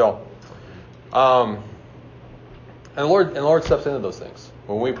 So, and the Lord steps into those things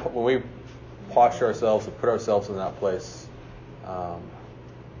when we posture ourselves and put ourselves in that place.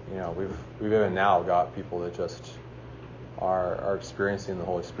 We've even now got people that just are experiencing the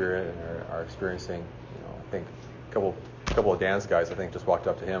Holy Spirit and are experiencing. I think a couple of Dan's guys, I think, just walked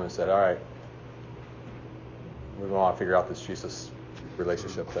up to him and said, "All right, we want to figure out this Jesus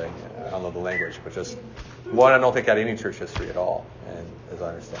relationship thing." I don't know the language, but just one, I don't think had any church history at all. And as I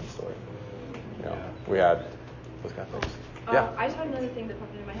understand the story, we had those kind of things. Yeah. I just had another thing that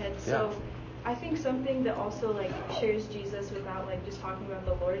popped into my head. So I think something that also shares Jesus without just talking about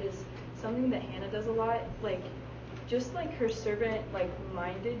the Lord is something that Hannah does a lot. Just her servant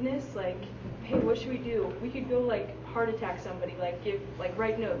mindedness. Hey, what should we do? We could go heart attack somebody. Give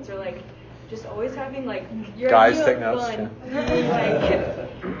write notes, or just always having your guys idea take of notes, fun being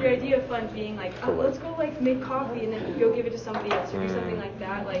your idea of fun being let's go make coffee and then go give it to somebody else, or do something like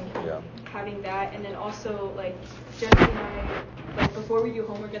that. Having that, and then also Jesse and I, before we do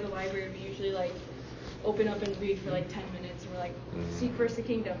homework at the library, we usually open up and read for 10 minutes, and we're seek first the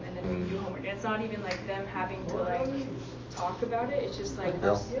kingdom, and then we do homework. And it's not even them having to talk about it. It's just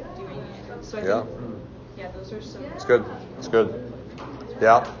us doing it. So I think those are some. It's good. It's good.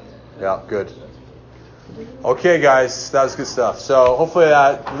 Yeah, good. Okay, guys, that was good stuff. So hopefully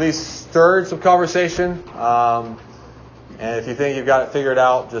that at least stirred some conversation. And if you think you've got it figured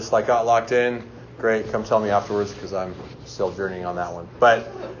out, just got locked in, great. Come tell me afterwards, because I'm still journeying on that one. But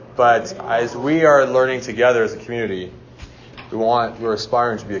as we are learning together as a community, we're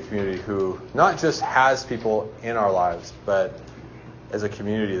aspiring to be a community who not just has people in our lives, but as a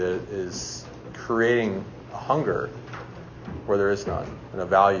community that is creating a hunger where there is none, and a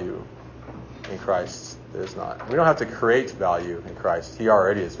value in Christ there is not. We don't have to create value in Christ. He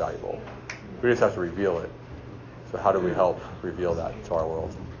already is valuable. We just have to reveal it. So how do we help reveal that to our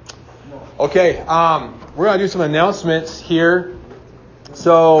world? Okay, we're going to do some announcements here.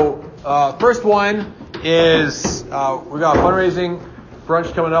 So first one is we got a fundraising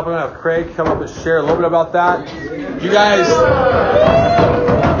brunch coming up. I'm going to have Craig come up and share a little bit about that. You guys...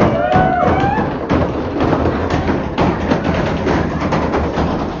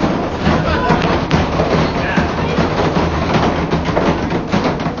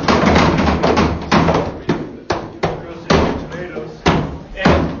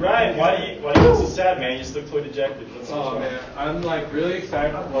 Man, you just look totally dejected. Man, I'm really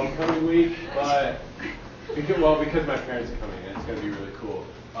excited for homecoming week, but because my parents are coming, and it's gonna be really cool.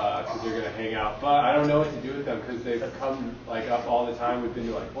 Because they're gonna hang out, but I don't know what to do with them because they've come up all the time. We've been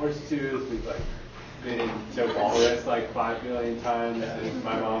to Horseshoes, we've been to Walrus 5 billion times, and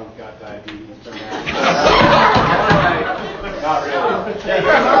my mom got diabetes from that. Not really.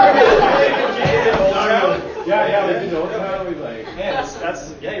 Yeah, we've been to Old Town. We've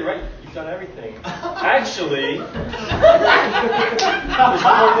yeah, you're right. Done everything. Actually, there's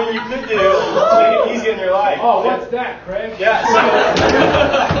one more thing you could do to make it easy in your life. Oh, what's that, Craig? Yeah, so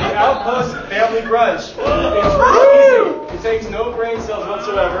the Outpost Family Brunch. It's really easy. It takes no brain cells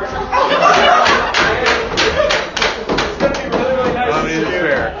whatsoever. It's going to be really, really nice to see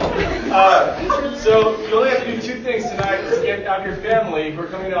you. So you only have to do two things tonight to get out your family. We're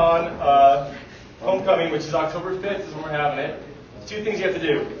coming on homecoming, which is October 5th is when we're having it. Two things you have to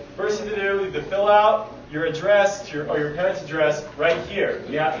do. First thing to do is to fill out your address or your parents' address right here.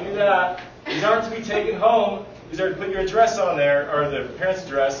 You have to do that. These aren't to be taken home. These are to put your address on there, or the parents'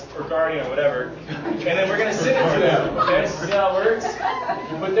 address, or guardian, or whatever. And then we're going to send it to them. Okay, so see how it works?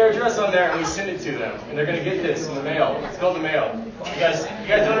 We put their address on there, and we send it to them. And they're going to get this in the mail. It's called the mail. You guys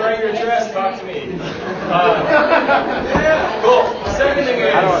don't write your address? Talk to me. Cool. The second thing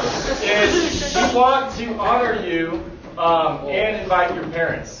is we want to honor you and invite your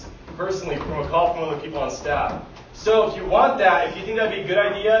parents personally from a call from one of the people on staff. So if you want that, if you think that'd be a good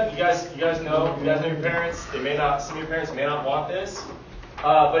idea, you guys know your parents. Some of your parents may not want this,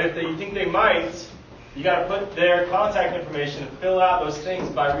 but if you think they might, you got to put their contact information and fill out those things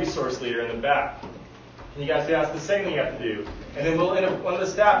by resource leader in the back. And you guys say that's the second thing you have to do. And then we'll end up one of the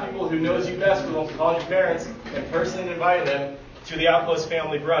staff people who knows you best will call your parents and personally invite them to the Outpost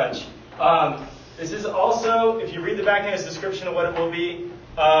Family Brunch. This is also, if you read the back end, it's a description of what it will be.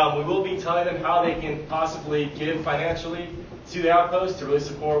 We will be telling them how they can possibly give financially to the Outpost to really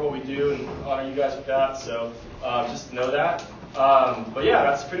support what we do and honor you guys with that. So just know that. But yeah,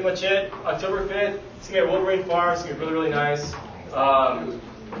 that's pretty much it. October 5th, it's going to be at Wolverine Farm. It's going to be really, really nice.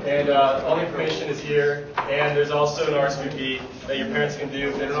 And all the information is here. And there's also an RSVP that your parents can do.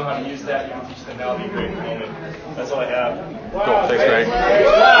 If they don't know how to use that, you can teach them how. It'll be great moment. That's all I have. Cool. Thanks, Ray.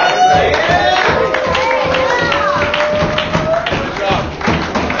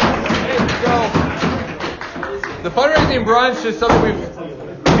 The fundraising brunch is something we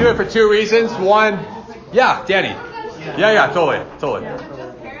do it for two reasons. One, yeah, Danny. Yeah, totally.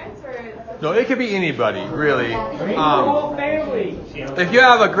 Just parents or? No, it could be anybody, really. If you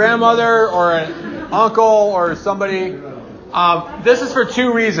have a grandmother or an uncle or somebody, this is for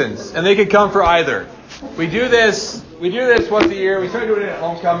two reasons, and they could come for either. We do this once a year. We started doing it at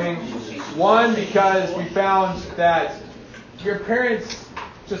homecoming. One, because we found that your parents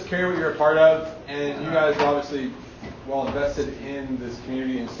just care what you're a part of, and you guys are obviously well invested in this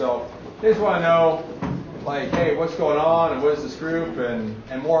community, and so they just want to know, like, hey, what's going on, and what is this group,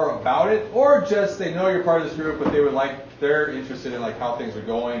 and more about it, or just they know you're part of this group, but they're interested in like how things are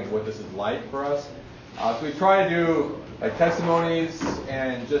going and what this is like for us. So we try to do like testimonies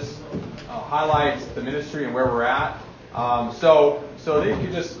and just highlight the ministry and where we're at, so they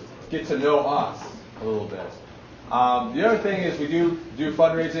can just get to know us a little bit. The other thing is we do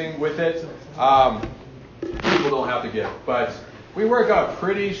fundraising with it. People don't have to give, but we work out a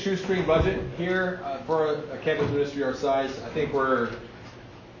pretty shoestring budget here for a campus ministry our size. I think we're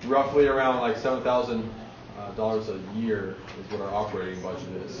roughly around like $7,000 a year is what our operating budget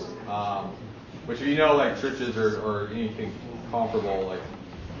is. Which, if you know, like churches or anything comparable, like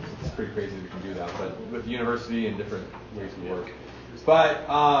it's pretty crazy we can do that. But with the university and different ways we work, but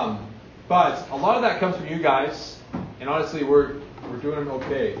a lot of that comes from you guys. And honestly, we're doing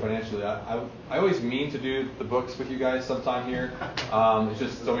okay financially. I always mean to do the books with you guys sometime here. It's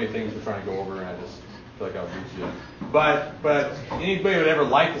just so many things we're trying to go over, and I just feel like I would reach you. But anybody would ever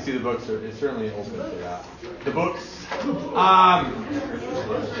like to see the books is certainly open to that. The books.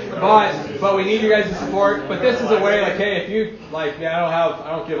 But we need you guys' support. But this is a way, like, hey, if you like, I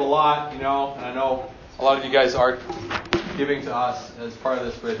don't give a lot, and I know a lot of you guys are giving to us as part of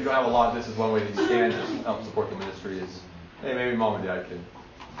this, but if you don't have a lot, this is one way that you can just help support the ministry is, hey, maybe mom and dad can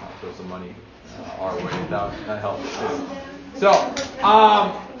throw some money our way. That helps too. So,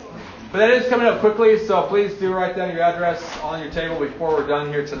 but that is coming up quickly, so please do write down your address on your table before we're done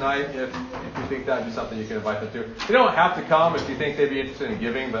here tonight if you think that would be something you can invite them to. You don't have to come if you think they'd be interested in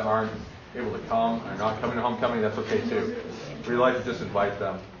giving but aren't able to come or not coming to homecoming, that's okay too. We like to just invite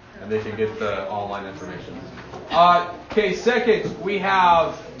them and they can get the online information. Okay, second, we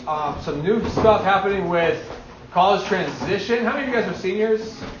have some new stuff happening with college transition. How many of you guys are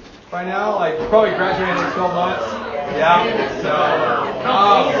seniors by now? Like, you probably graduated in 12 months? Yeah. So,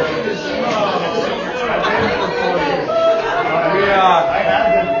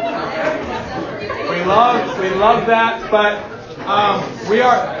 we love that, but we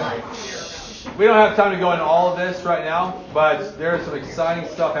don't have time to go into all of this right now, but there's some exciting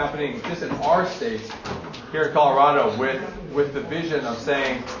stuff happening just in our state here in Colorado with the vision of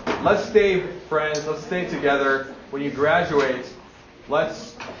saying, let's stay friends, let's stay together. When you graduate,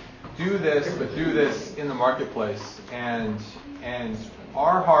 let's do this, but do this in the marketplace. And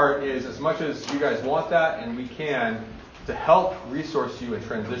our heart is, as much as you guys want that, and we can, to help resource you and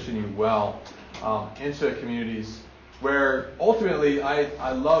transition you well into communities where ultimately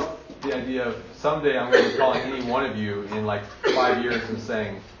I love the idea of someday I'm going to be calling any one of you in like 5 years and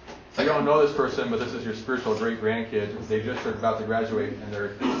saying, you don't know this person, but this is your spiritual great-grandkid. They just are about to graduate, and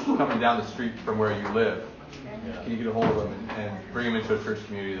they're coming down the street from where you live. Can you get a hold of them and bring them into a church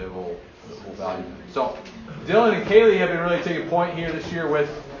community that will value them? So Dylan and Kaylee have been really taking point here this year with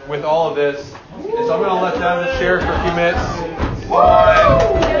all of this. And so I'm going to let them just share for a few minutes on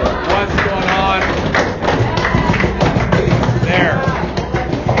what's going on there.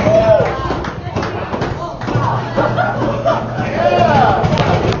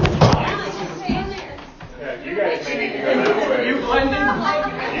 You guys may need to go that way. You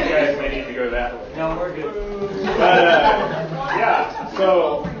guys may need to go that way. No, we're good. But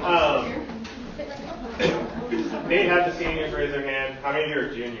so Nate had the seniors raise their hand. How many of you are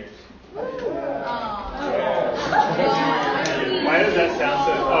juniors? Why does that sound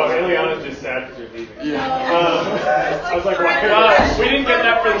so? Oh, Ileana's just sad because you're leaving. Yeah. I was like, why? We didn't get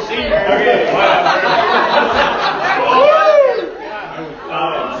that for the seniors. Okay,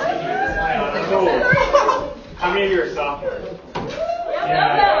 cool. How many of you are sophomores?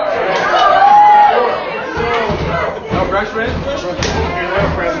 No freshmen? I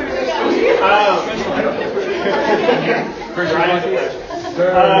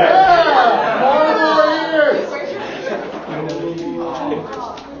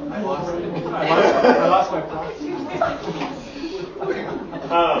lost my props.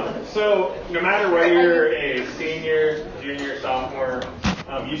 So no matter whether you're a senior, junior, sophomore,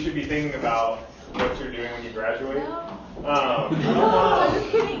 you should be thinking about what you're doing when you graduate.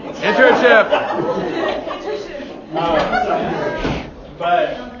 Internship. But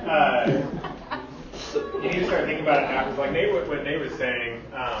you need to start thinking about it now, because like what Nate was saying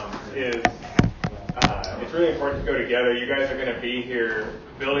is it's really important to go together. You guys are going to be here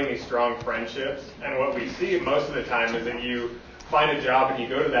building these strong friendships, and what we see most of the time is that you find a job and you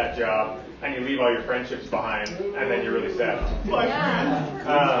go to that job and you leave all your friendships behind, and then you're really sad.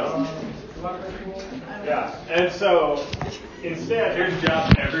 Yeah, and so instead, there's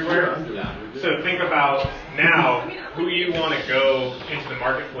jobs everywhere. So think about now who you want to go into the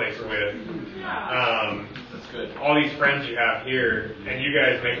marketplace with. That's good. All these friends you have here, and you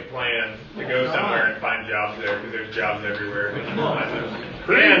guys make a plan to go somewhere and find jobs there, because there's jobs everywhere.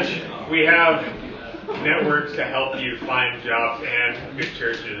 And we have networks to help you find jobs and good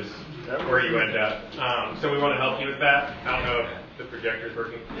churches where you end up. So we want to help you with that. I don't know if the projector's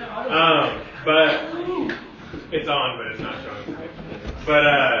working. But it's on, but it's not showing. But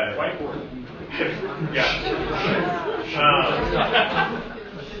whiteboard. Yeah.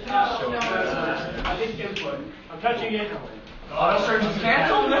 I think input. I'm touching it. Auto search is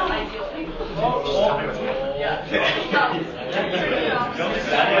canceled now?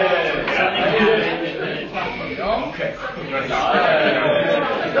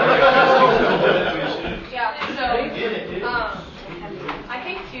 Yeah, so I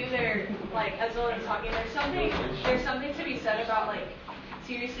think too, they're like, as Dylan was talking, there's something to be said about like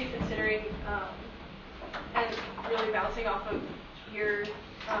seriously considering and really bouncing off of your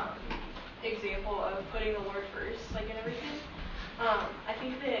example of putting the Lord first, like in everything. I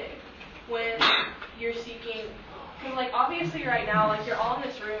think that when you're seeking, because like obviously right now, like you're all in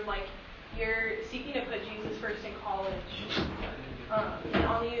this room, like you're seeking to put Jesus first in college and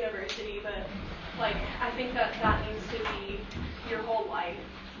on the university, but like I think that needs to be your whole life.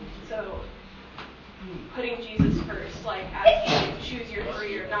 So putting Jesus first, like as you choose your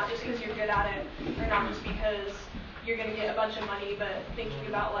career, not just because you're good at it, or not just because you're going to get a bunch of money, but thinking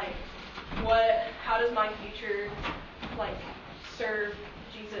about like how does my future like serve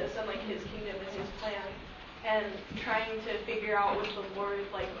Jesus and like His kingdom and His plan, and trying to figure out with the Lord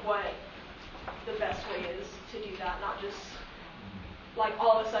like what the best way is to do that, not just like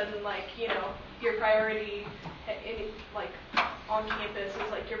all of a sudden like your priority like on campus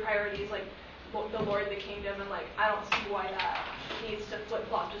is like your priority is like the Lord, the kingdom, and like I don't see why that needs to flip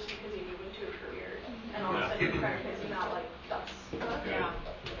flop just because you move into a career and all of a sudden you're prioritizing that. Like that's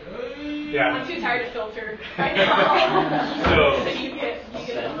Yeah. I'm too tired to filter right now. So you get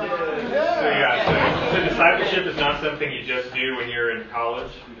it wrong. So discipleship is not something you just do when you're in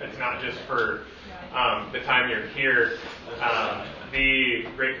college. It's not just for the time you're here. The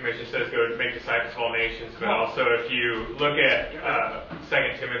Great Commission says go make disciples of all nations, but also if you look at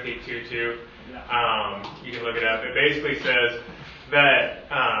 2 Timothy 2:2, you can look it up. It basically says that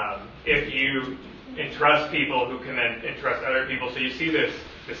if you entrust people who can then entrust other people, so you see this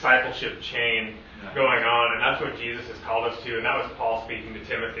discipleship chain going on, and that's what Jesus has called us to, and that was Paul speaking to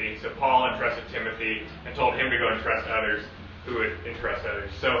Timothy. So Paul entrusted Timothy and told him to go entrust others who would entrust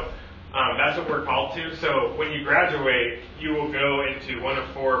others. So that's what we're called to. So when you graduate, you will go into one of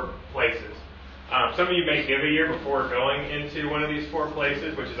 4 places. Some of you may give a year before going into one of these 4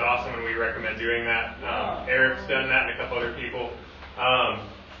 places, which is awesome, and we recommend doing that. Eric's done that and a couple other people.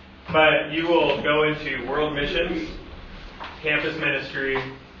 But you will go into world missions, campus ministry,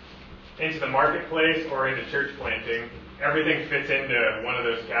 into the marketplace, or into church planting. Everything fits into one of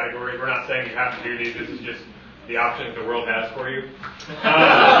those categories. We're not saying you have to do these. This is just the options the world has for you.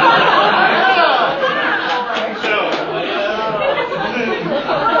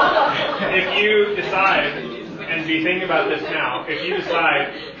 If you decide, and be thinking about this now, if you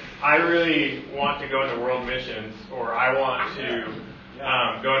decide, I really want to go into world missions, or I want to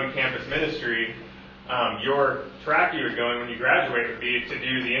go into campus ministry, your track you would go in when you graduate would be to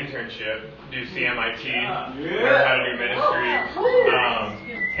do the internship, do CMIT, learn how to do ministry.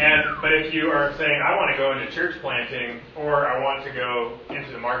 But if you are saying, I want to go into church planting, or I want to go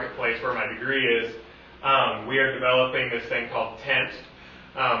into the marketplace where my degree is, we are developing this thing called Tent,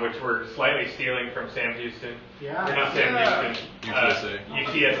 which we're slightly stealing from Sam Houston. Yeah. Or not Sam Houston.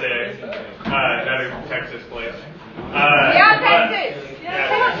 UTSA. Another Texas place. Texas!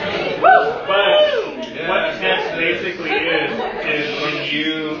 But what Tent basically is when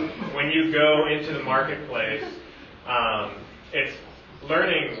when you go into the marketplace, it's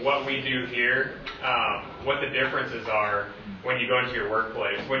learning what we do here, what the differences are when you go into your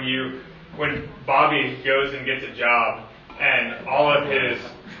workplace. When Bobby goes and gets a job, and all of his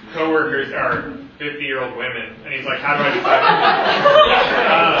coworkers are 50-year-old women, and he's like, how do I decide?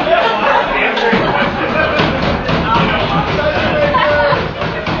 Answering questions.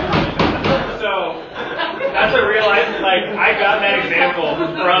 So that's a real life. Like, I got that example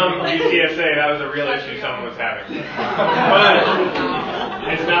from UTSA. That was a real issue someone was having. But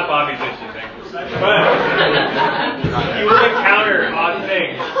it's not Bobby's issue, thank you. But you will encounter odd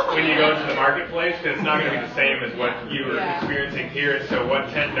things when you go into the marketplace, because it's not going to be the same as what you were experiencing here. And so what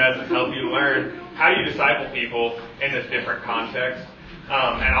Tent does is help you learn how you disciple people in this different context,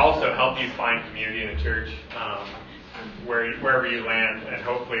 and also help you find community in the church wherever you land, and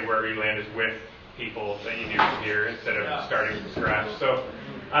hopefully wherever you land is with people that you knew from here instead of starting from scratch. So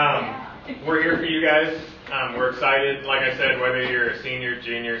we're here for you guys. We're excited. Like I said, whether you're a senior,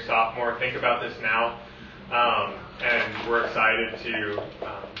 junior, sophomore, think about this now. And we're excited to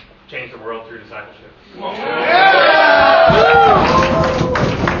change the world through discipleship.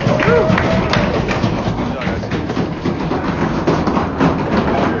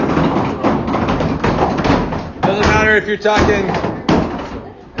 Doesn't matter if you're talking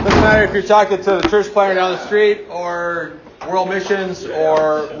to the church planter down the street or world missions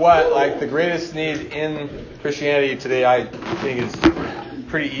or what. Like, the greatest need in Christianity today, I think, is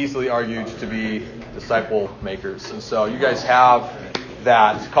pretty easily argued to be disciple makers. And so you guys have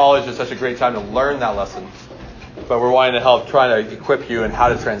that. College is such a great time to learn that lesson. But we're wanting to help try to equip you in how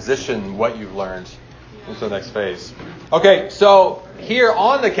to transition what you've learned into the next phase. Okay, so here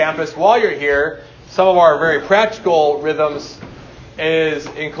on the campus, while you're here, some of our very practical rhythms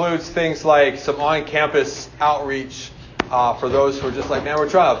includes things like some on-campus outreach for those who are just like, man, we're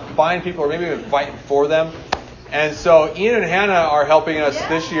trying to find people or maybe even fighting for them. And so Ian and Hannah are helping us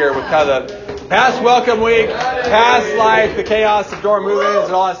this year with kind of the past welcome week, past like the chaos of dorm move-ins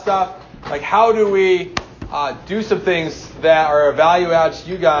and all that stuff. Like, how do we do some things that are a value add to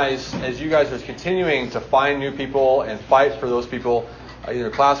you guys as you guys are continuing to find new people and fight for those people, either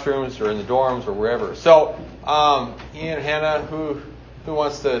in classrooms or in the dorms or wherever. So Ian and Hannah, who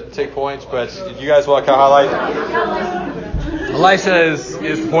wants to take points? But you guys want to kind of highlight? Elisha is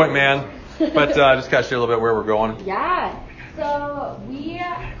the point man. But just kind of share a little bit where we're going. Yeah. So we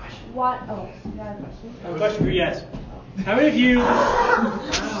want. Oh, you got a question? Question for you guys. How many of you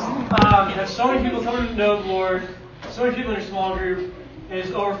have so many people coming to know the Lord, so many people in your small group, and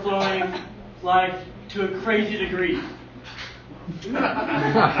it's overflowing like to a crazy degree? Then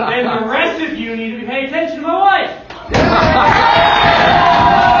the rest of you need to be paying attention to my wife.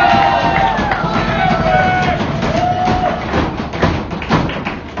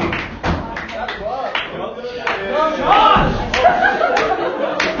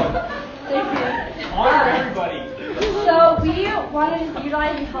 So we wanted to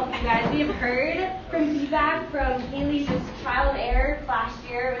utilize and help you guys. We have heard from feedback from Haley's trial and error last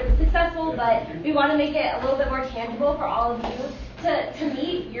year. It was successful, but we want to make it a little bit more tangible for all of you to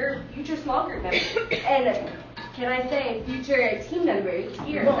meet your future small group members. And can I say future team members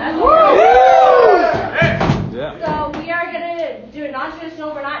here? That's So we are going to do it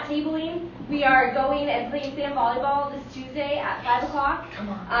non-traditional. We're not tabling. We are going and playing sand volleyball this Tuesday at 5 o'clock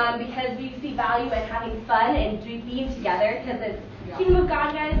because we see value in having fun and being together, because the Kingdom of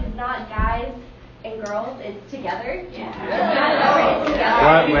God, guys, is not guys and girls. It's together. It's together.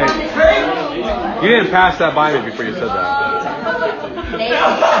 What? Wait. You didn't pass that by me before you said that. Nate,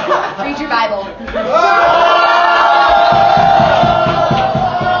 read your Bible.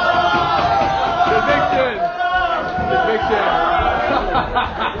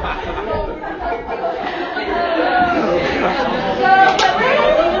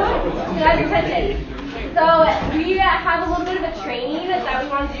 So we have a little bit of a training that we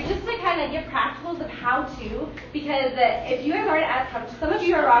want to do just to kind of give practicals of how to, because if you guys aren't as comfortable, some of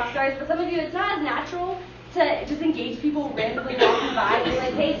you are rock stars, but some of you it's not as natural to just engage people randomly walking by and be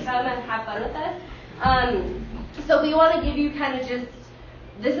like, hey, come and have fun with us. So we want to give you kind of just,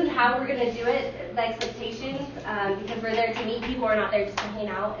 this is how we're going to do it, the expectations, because we're there to meet people, we're not there just to hang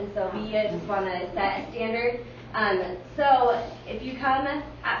out, and so we just want to set a standard. So if you come at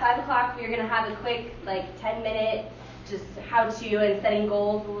 5 o'clock, we're going to have a quick, 10-minute just how to and setting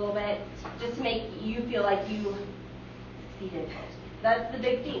goals a little bit, just to make you feel like you succeeded. That's the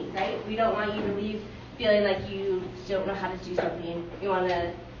big thing, right? We don't want you to leave feeling like you don't know how to do something. We want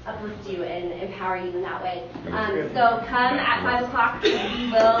to uplift you and empower you in that way. So come at 5 o'clock. We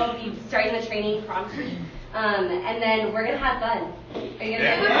will be starting the training promptly. And then we're going to have fun. Are you guys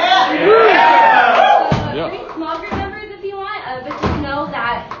ready? Yeah. Bring small group members if you want, but just know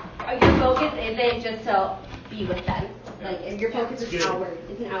that your focus isn't just to be with them. Like, if your focus is outward,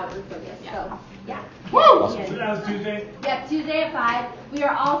 it's an outward focus. So, yeah. Woo! So that was Tuesday? Yep, Tuesday at 5. We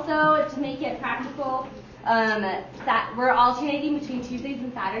are also, to make it practical, we're alternating between Tuesdays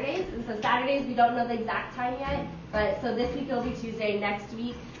and Saturdays. And so Saturdays, we don't know the exact time yet. But so this week it'll be Tuesday. Next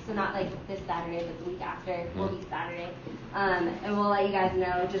week, so not like this Saturday, but the week after, will be Saturday. And we'll let you guys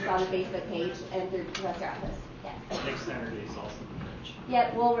know just on the Facebook page and through the rest of our office. Yes. Next Saturday is also.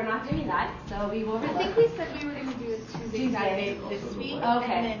 Yep, well, we're not doing that, so we will I think we said we were going to do it Tuesday, Saturday this week,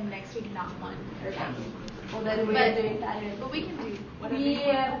 Okay. and then next week not one. Okay. Well, then we're doing Saturday. But we can do whatever. We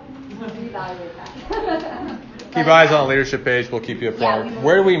reevaluate that. Keep eyes on the leadership page. We'll keep you informed. Yeah,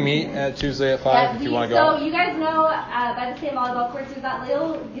 Where do we meet at Tuesday at 5 if you want to go? So you guys know by the state volleyball courts, there's that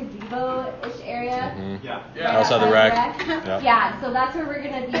little gazebo-ish area. Mm-hmm. Right Outside the rec. Yeah, so that's where we're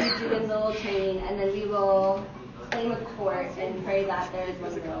going to be doing the little training, and then we will claim a court and pray that there is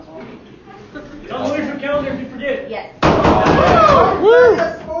one available. Don't look at your calendar if you forget. Yes. Woo!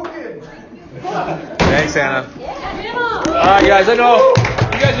 Thanks, Anna. All right, guys. I know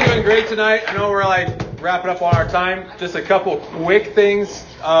you guys are doing great tonight. I know we're like wrapping up on our time. Just a couple quick things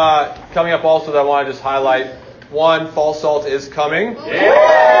coming up also that I want to just highlight. One, Fall Salt is coming.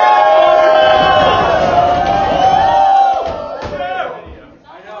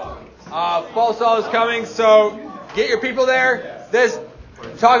 Fall Salt is coming, so get your people there. This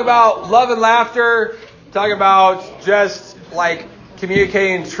talk about love and laughter. Talk about just like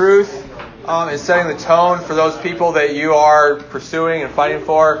communicating truth and setting the tone for those people that you are pursuing and fighting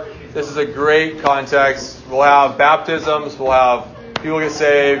for. This is a great context. We'll have baptisms. We'll have people get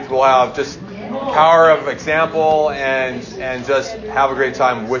saved. We'll have just power of example and just have a great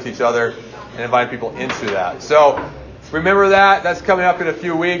time with each other and invite people into that. So remember that. That's coming up in a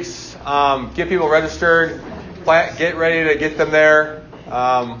few weeks. Get people registered. Get ready to get them there.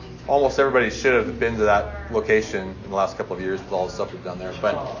 Almost everybody should have been to that location in the last couple of years with all the stuff we've done there.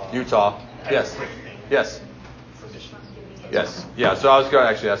 But Utah, yes. Yeah, so I was going to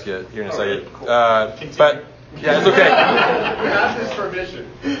actually ask you here in a second. But, yeah, it's okay. We have this for mission.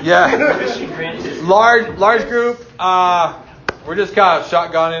 Yeah. Large group. We're just kind of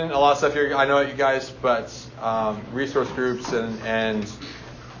shotgunning a lot of stuff here. I know you guys, but resource groups and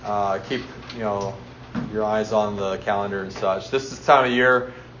keep, your eyes on the calendar and such. This is the time of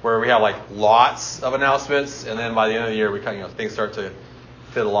year where we have like lots of announcements, and then by the end of the year, we kind of things start to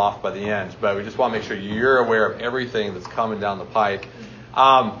fiddle off by the end. But we just want to make sure you're aware of everything that's coming down the pike.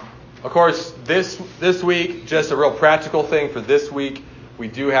 Of course, this week, just a real practical thing for this week, we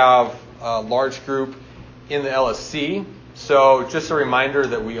do have a large group in the LSC. So just a reminder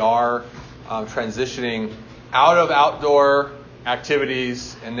that we are transitioning out of outdoor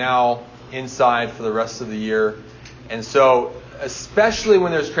activities and now inside for the rest of the year. And so especially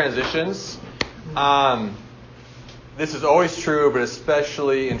when there's transitions, this is always true, but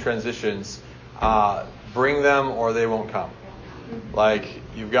especially in transitions, bring them or they won't come. Like,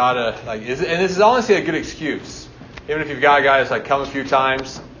 you've got to, and this is honestly a good excuse. Even if you've got guys like come a few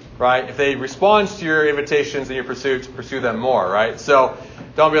times, right? If they respond to your invitations and your pursuits, pursue them more, right? So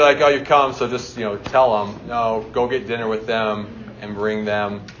don't be like, oh, you've come, so just, tell them. No, go get dinner with them and bring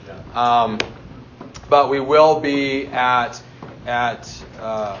them. But we will be at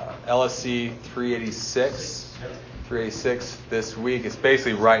LSC 386 this week. It's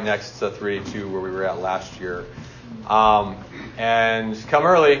basically right next to 382 where we were at last year. And come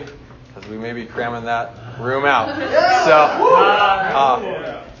early because we may be cramming that room out. So,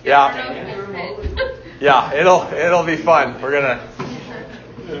 yeah, it'll be fun.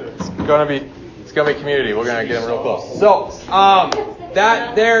 It's gonna be community. We're gonna get them real close. So,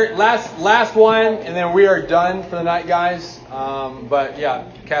 that there last one, and then we are done for the night, guys. But yeah,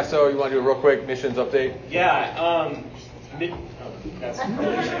 Casso, you want to do a real quick missions update? Yeah.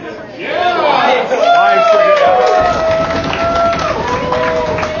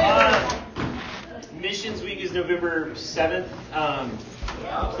 Missions Week is November 7th.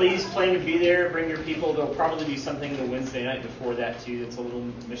 Please plan to be there. Bring your people. There'll probably be something the Wednesday night before that too. That's a little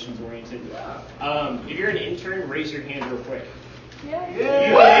missions oriented. If you're an intern, raise your hand real quick. You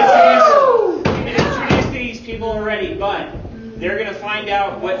can introduce these people already, but they're going to find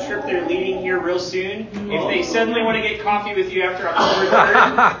out what trip they're leading here real soon. If they suddenly want to get coffee with you after October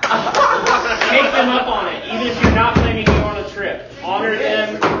 3rd, take them up on it. Even if you're not planning to go on a trip, honor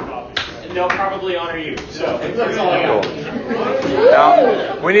them, and they'll probably honor you. So that's all I got.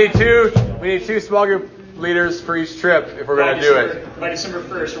 Now, we need two small group leaders for each trip if we're going to do it. By December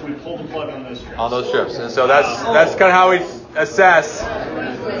 1st, or we pull the plug on those trips. On those trips, and so that's kind of how we assess.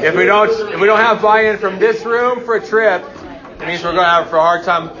 If we don't have buy-in from this room for a trip, it means we're going to have a hard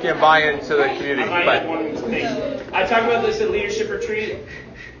time getting buy-in to the community. I talked about this at Leadership Retreat.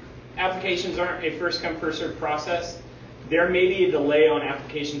 Applications aren't a first come first served process. There may be a delay on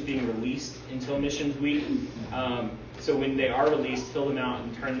applications being released until Missions Week. So when they are released, fill them out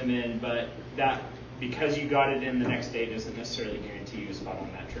and turn them in. But that, because you got it in the next day, doesn't necessarily guarantee you a spot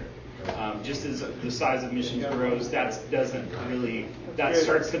on that trip. Just as the size of missions grows, that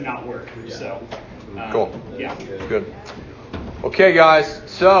starts to not work. So cool. Yeah. Good. Okay, guys.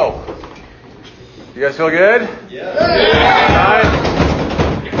 So you guys feel good? Yeah.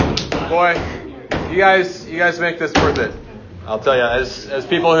 Boy, you guys make this worth it. I'll tell you, as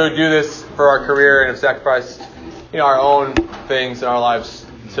people who do this for our career and have sacrificed, our own things in our lives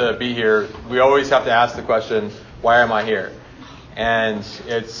to be here, we always have to ask the question, why am I here? And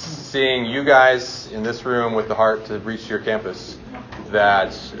it's seeing you guys in this room with the heart to reach your campus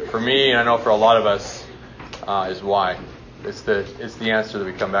that, for me, and I know for a lot of us, is why. It's the answer that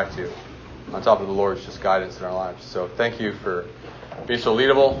we come back to. On top of the Lord's just guidance in our lives. So thank you for being so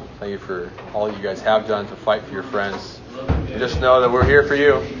leadable. Thank you for all that you guys have done to fight for your friends. And just know that we're here for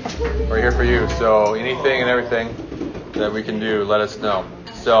you. We're here for you. So anything and everything that we can do, let us know.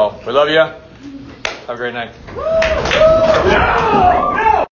 So we love you. Have a great night.